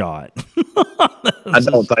a shot. I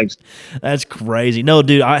don't think so. That's crazy. No,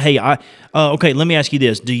 dude. Okay. Let me ask you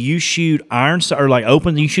this: do you shoot iron or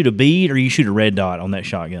open? Do you shoot a bead or you shoot a red dot on that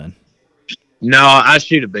shotgun? No, I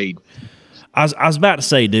shoot a bead. I was about to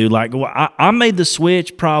say, dude, I made the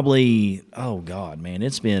switch probably, oh God, man,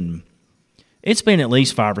 it's been at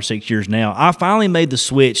least 5 or 6 years now. I finally made the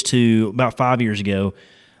switch to about 5 years ago.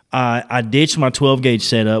 I ditched my 12 gauge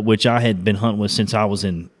setup, which I had been hunting with since I was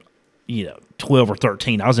in, 12 or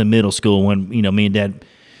 13. I was in middle school when, me and Dad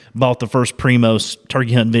bought the first Primos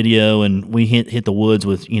turkey hunt video, and we hit the woods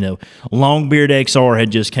with, Longbeard XR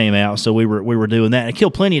had just came out, so we were doing that. I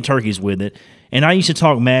killed plenty of turkeys with it, and I used to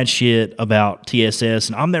talk mad shit about TSS,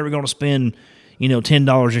 and I'm never going to spend,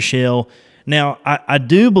 $10 a shell. Now, I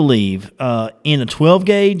do believe in a 12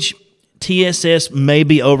 gauge, TSS may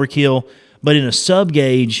be overkill, but in a sub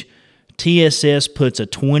gauge, TSS puts a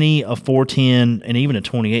 20, a 410, and even a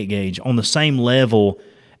 28 gauge on the same level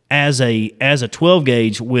as a 12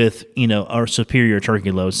 gauge with a superior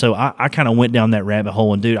turkey load. So I kind of went down that rabbit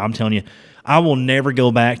hole, and dude, I'm telling you, I will never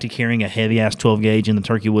go back to carrying a heavy ass 12 gauge in the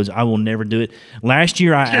turkey woods. I will never do it. Last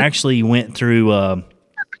year I actually went through.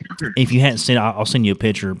 If you hadn't seen it, I'll send you a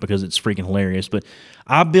picture because it's freaking hilarious. But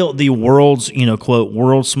I built the world's quote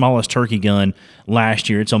world's smallest turkey gun last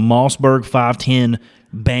year. It's a Mossberg 510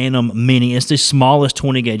 Bantam Mini. It's the smallest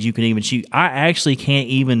 20 gauge you can even shoot. I actually can't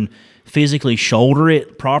even physically shoulder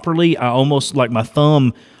it properly. I almost my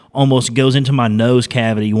thumb almost goes into my nose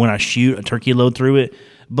cavity when I shoot a turkey load through it.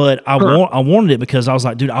 But I wanted it because I was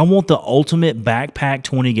like, dude, I want the ultimate backpack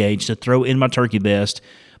 20 gauge to throw in my turkey vest.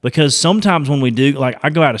 Because sometimes when we do, I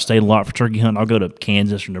go out of state a lot for turkey hunting. I'll go to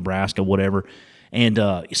Kansas or Nebraska, whatever. And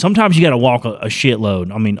sometimes you got to walk a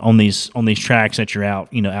shitload. I mean, on these tracks that you're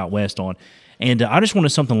out west on. And I just wanted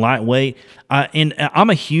something lightweight. And I'm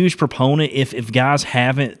a huge proponent if guys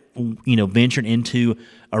haven't ventured into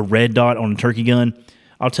a red dot on a turkey gun.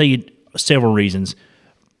 I'll tell you several reasons.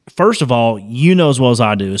 First of all, as well as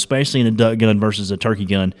I do, especially in a duck gun versus a turkey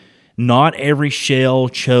gun, not every shell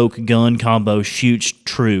choke gun combo shoots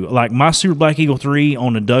true. Like my Super Black Eagle 3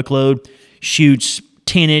 on a duck load shoots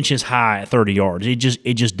 10 inches high at 30 yards. It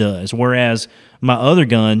just does. Whereas my other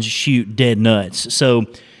guns shoot dead nuts. So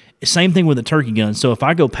same thing with the turkey gun. So if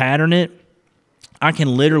I go pattern it, I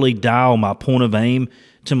can literally dial my point of aim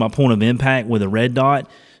to my point of impact with a red dot.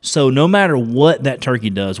 So no matter what that turkey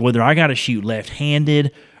does, whether I got to shoot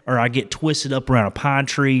left-handed or I get twisted up around a pine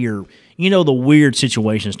tree or, the weird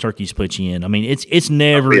situations turkeys put you in. I mean, it's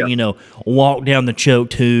never, walk down the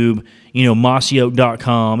choke tube,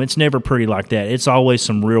 mossyoak.com. It's never pretty like that. It's always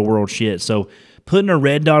some real-world shit. So putting a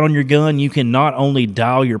red dot on your gun, you can not only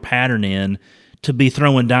dial your pattern in to be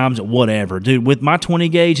throwing dimes at whatever. Dude, with my 20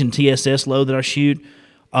 gauge and TSS load that I shoot,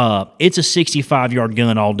 it's a 65-yard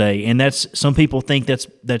gun all day. And that's some people think that's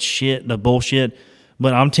shit, the bullshit.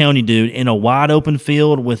 But I'm telling you, dude, in a wide open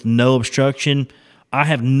field with no obstruction, I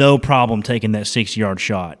have no problem taking that 6-yard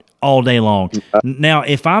shot all day long. Now,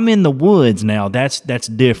 if I'm in the woods now, that's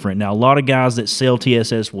different. Now, a lot of guys that sell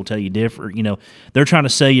TSS will tell you different. You know, they're trying to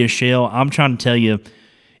sell you a shell. I'm trying to tell you,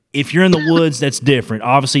 if you're in the woods, that's different.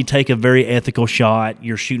 Obviously, take a very ethical shot.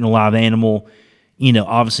 You're shooting a live animal. You know,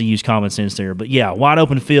 obviously use common sense there. But, yeah, wide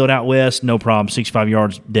open field out west, no problem. 65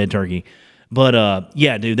 yards, dead turkey. But,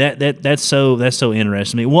 yeah, dude, that's so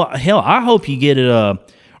interesting to me. Well, hell, I hope you get it.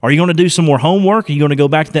 Are you going to do some more homework? Are you going to go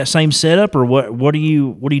back to that same setup, or what are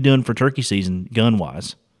you doing for turkey season gun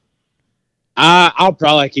wise? I'll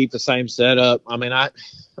probably keep the same setup. I mean, I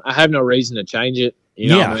have no reason to change it. You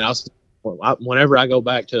know, Yeah. I mean, whenever I go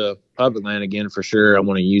back to public land again, for sure, I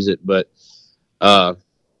want to use it. But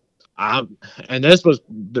and this was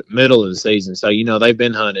the middle of the season, so you know they've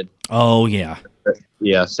been hunted. Oh yeah,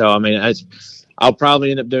 yeah. So I mean, I'll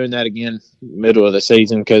probably end up doing that again middle of the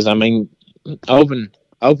season because I mean,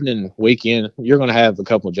 opening weekend, you're going to have a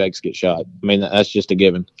couple of jakes get shot. I mean, that's just a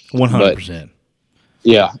given. 100%.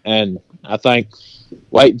 Yeah, and I think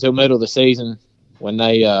wait until middle of the season when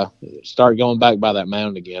they start going back by that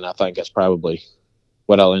mound again. I think that's probably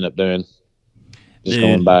what I'll end up doing. Just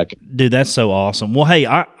going back. Dude, that's so awesome. Well, hey,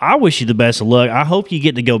 I wish you the best of luck. I hope you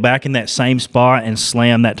get to go back in that same spot and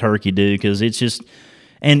slam that turkey, dude, because it's just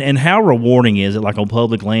and how rewarding is it, like on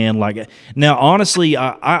public land? Like now, honestly,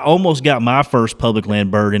 I almost got my first public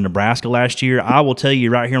land bird in Nebraska last year. I will tell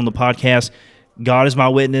you right here on the podcast, God is my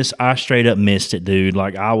witness, I straight up missed it, dude.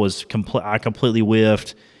 Like I completely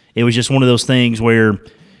whiffed. It was just one of those things where,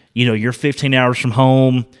 you know, you're 15 hours from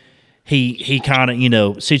home. He kind of, you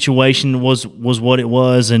know, situation was what it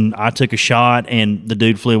was, and I took a shot, and the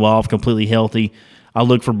dude flew off completely healthy. I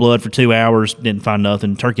looked for blood for 2 hours, didn't find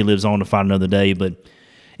nothing. Turkey lives on to find another day, but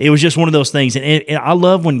it was just one of those things. And I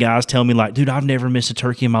love when guys tell me, like, dude, I've never missed a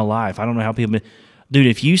turkey in my life. I don't know how people – dude,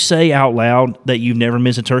 if you say out loud that you've never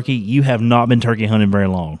missed a turkey, you have not been turkey hunting very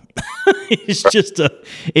long. It's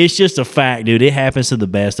just a fact, dude. It happens to the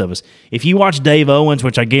best of us. If you watch Dave Owens,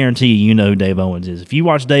 which I guarantee you know who Dave Owens is. If you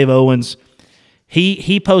watch Dave Owens,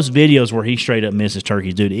 he posts videos where he straight up misses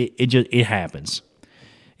turkeys, dude. It happens.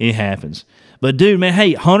 It happens. But dude, man,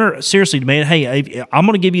 hey, Hunter, seriously, man, hey, I'm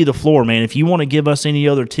gonna give you the floor, man. If you want to give us any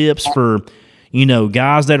other tips for, you know,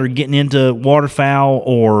 guys that are getting into waterfowl,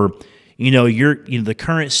 or you know, the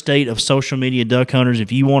current state of social media duck hunters,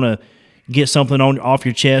 if you want to get something off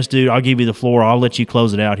your chest, dude, I'll give you the floor. I'll let you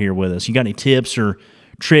close it out here with us. You got any tips or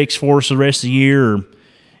tricks for us the rest of the year, or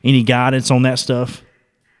any guidance on that stuff?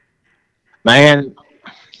 Man,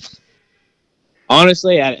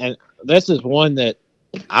 honestly, and this is one that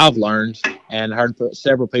I've learned and heard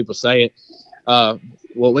several people say it.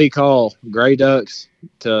 What we call gray ducks,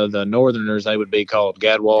 to the northerners, they would be called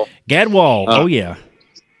gadwall. Gadwall, oh yeah.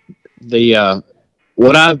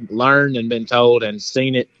 What I've learned and been told and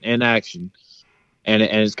seen it in action, and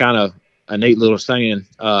it's kind of a neat little saying,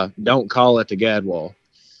 don't call it the gadwall.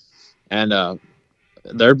 And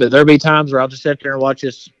there'll be times where I'll just sit there and watch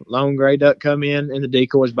this lone gray duck come in the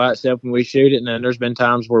decoys by itself when we shoot it, and then there's been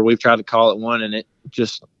times where we've tried to call it one and it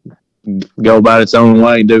just go about its own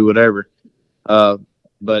way and do whatever.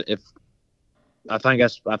 But I think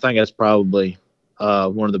that's probably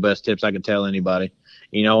one of the best tips I could tell anybody.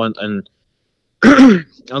 You know, and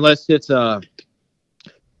unless it's I don't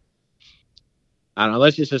know,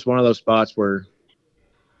 unless it's just one of those spots where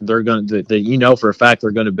they're going to, you know, for a fact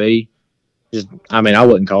they're going to be. Just, I mean, I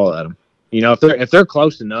wouldn't call at them. You know, if they're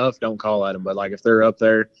close enough, don't call at them. But like if they're up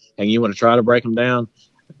there and you want to try to break them down,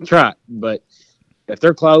 try it. But if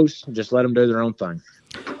they're close, just let them do their own thing.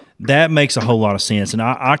 That makes a whole lot of sense, and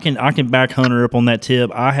I can back Hunter up on that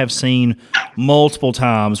tip. I have seen multiple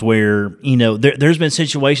times where, you know, there's been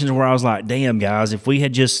situations where I was like, damn, guys, if we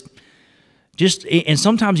had just and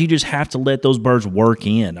sometimes you just have to let those birds work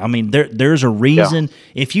in. I mean, there's a reason.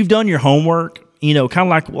 Yeah. If you've done your homework, you know,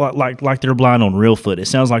 kind of like they're blind on Reelfoot. It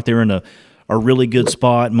sounds like they're in a really good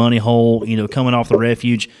spot, money hole, you know, coming off the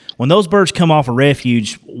refuge. When those birds come off a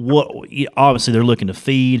refuge, obviously they're looking to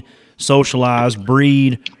feed, socialize,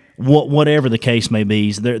 breed, whatever the case may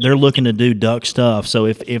be. They're looking to do duck stuff. So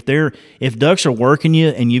if ducks are working you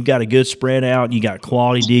and you've got a good spread out, you got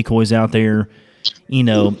quality decoys out there, you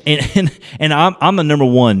know, and I'm the number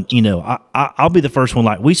one, you know, I'll be the first one.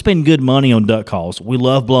 Like, we spend good money on duck calls. We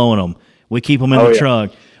love blowing them. We keep them in the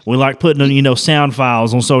truck. We like putting, you know, sound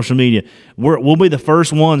files on social media. We'll be the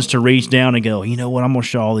first ones to reach down and go, you know what, I'm going to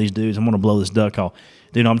show all these dudes. I'm going to blow this duck call.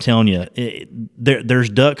 Dude, I'm telling you, there's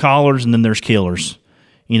duck callers and then there's killers.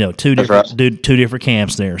 You know, two different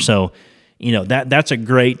camps there. So, you know, that's a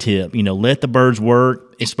great tip. You know, let the birds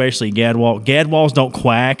work, especially gadwall. Gadwalls don't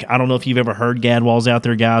quack. I don't know if you've ever heard gadwalls out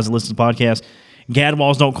there, guys that listen to the podcast.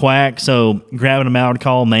 Gadwalls don't quack, so grabbing a mallard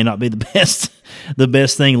call may not be the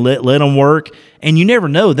best thing. Let them work, and you never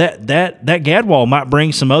know that gadwall might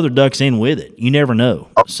bring some other ducks in with it. You never know.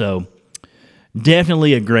 So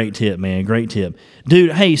definitely a great tip, man. Great tip,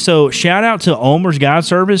 dude. Hey, so shout out to Ulmer's Guide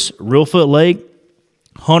Service, Reelfoot Lake,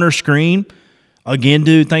 Hunter Screen. Again,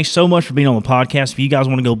 dude, thanks so much for being on the podcast. If you guys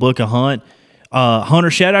want to go book a hunt, Hunter,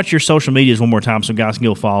 shout out your social medias one more time so guys can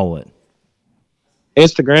go follow it.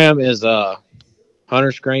 Instagram is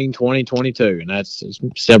Hunter Screen 2022, and that's as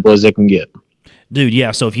simple as it can get. Dude,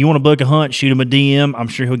 yeah, so if you want to book a hunt, shoot him a DM. I'm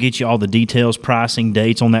sure he'll get you all the details, pricing,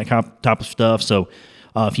 dates on that type of stuff. So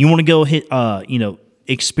if you want to go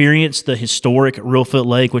experience the historic Reelfoot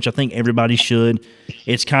Lake, which I think everybody should,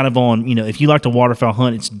 it's kind of on, if you like to waterfowl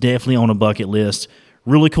hunt, it's definitely on a bucket list.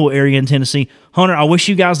 Really cool area in Tennessee. Hunter, I wish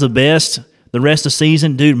you guys the best the rest of the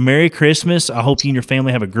season. Dude, Merry Christmas. I hope you and your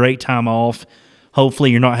family have a great time off.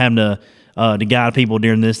 Hopefully you're not having to guide people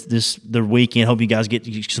during the weekend. Hope you guys get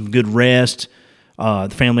some good rest. The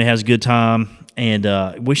family has a good time,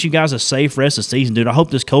 and wish you guys a safe rest of the season, dude. I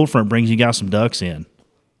hope this cold front brings you guys some ducks in.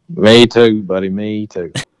 Me too, buddy. Me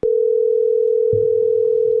too.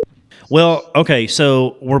 Well, okay,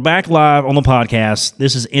 so we're back live on the podcast.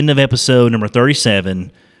 This is end of episode number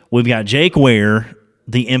 37. We've got Jake Ware,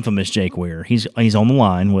 the infamous Jake Ware. He's on the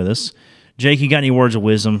line with us. Jake, you got any words of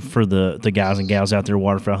wisdom for the guys and gals out there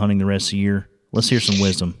waterfowl hunting the rest of the year? Let's hear some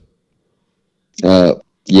wisdom.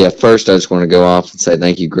 Yeah, first I just want to go off and say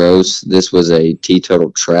thank you, Gross. This was a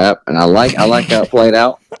teetotal trap, and I like how it played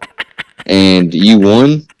out. And you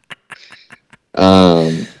won.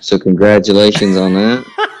 So congratulations on that.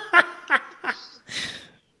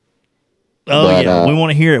 Yeah, we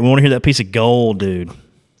want to hear it. We want to hear that piece of gold, dude.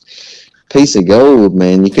 Piece of gold,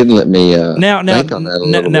 man. You couldn't let me think on that a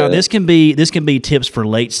little bit. This can be tips for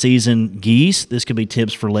late season geese. This could be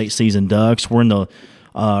tips for late season ducks. We're in the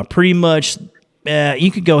pretty much.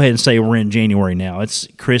 You could go ahead and say we're in January now. It's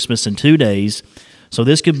Christmas in 2 days. So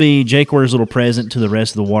this could be Jake Ware's little present to the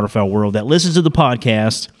rest of the waterfowl world that listens to the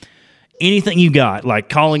podcast. Anything you got, like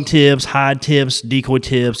calling tips, hide tips, decoy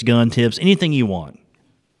tips, gun tips, anything you want.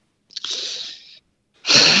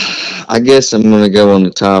 I guess I'm going to go on the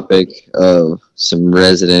topic of some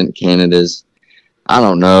resident Canadas. I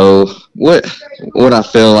don't know. What I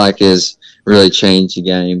feel like has really changed the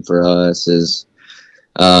game for us is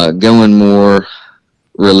going more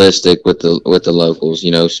realistic with the locals,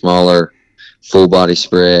 smaller full body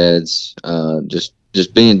spreads,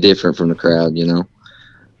 just being different from the crowd, doing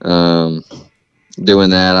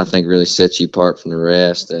that I think really sets you apart from the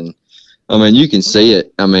rest. And I mean, you can see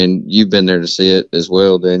it. I mean, you've been there to see it as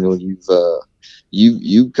well, Daniel.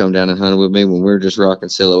 You've come down and hunted with me when we were just rocking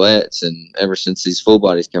silhouettes, and ever since these full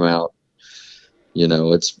bodies come out,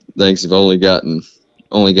 things have only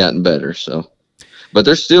gotten better. So. But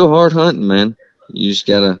they're still hard hunting, man. You just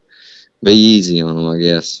got to be easy on them, I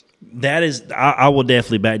guess. That is, I will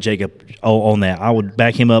definitely back Jacob on that. I would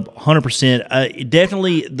back him up 100%.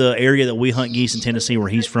 Definitely the area that we hunt geese in Tennessee where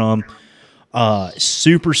he's from,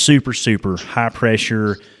 super, super, super high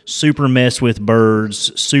pressure, super mess with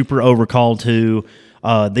birds, super overcalled too.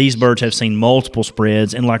 These birds have seen multiple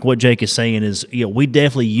spreads, and like what Jake is saying is, we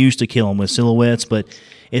definitely used to kill them with silhouettes, but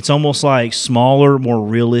it's almost like smaller, more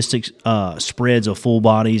realistic spreads of full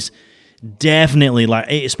bodies. Definitely,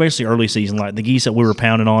 especially early season, like the geese that we were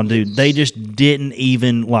pounding on, dude, they just didn't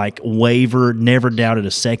even waver, never doubted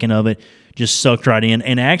a second of it, just sucked right in.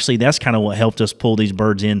 And actually, that's kind of what helped us pull these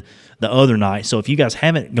birds in the other night. So if you guys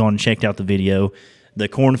haven't gone and checked out the video, the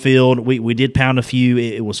cornfield, we did pound a few.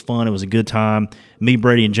 It was fun. It was a good time. Me,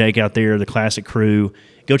 Brady, and Jake out there, the classic crew.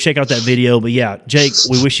 Go check out that video. But yeah, Jake,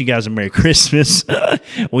 we wish you guys a Merry Christmas.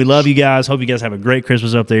 We love you guys. Hope you guys have a great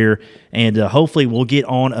Christmas up there. And hopefully we'll get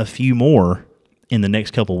on a few more in the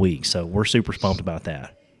next couple weeks. So we're super pumped about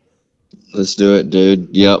that. Let's do it,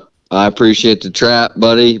 dude. Yep. I appreciate the trap,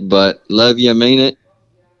 buddy, but love you. I mean it.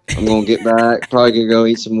 I'm going to get back. Probably going to go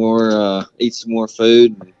eat some more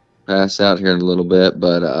food and pass out here in a little bit,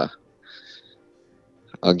 but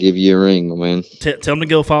I'll give you a ring, man. Tell them to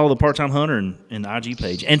go follow the Part-Time Hunter and the IG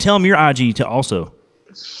page. And tell them your IG to also.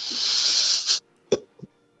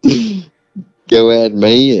 Go at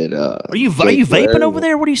me. And, are you vaping over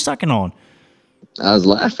there? What are you sucking on? I was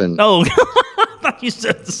laughing. Oh, I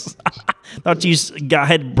thought you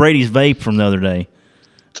had Brady's vape from the other day.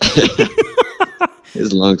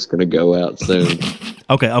 His lunk's going to go out soon.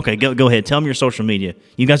 Okay, go ahead. Tell them your social media.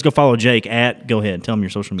 You guys go follow Jake go ahead. Tell them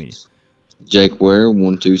your social media. Jake Ware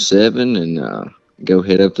 127, and go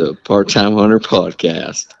hit up the Part-Time Hunter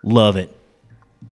podcast. Love it.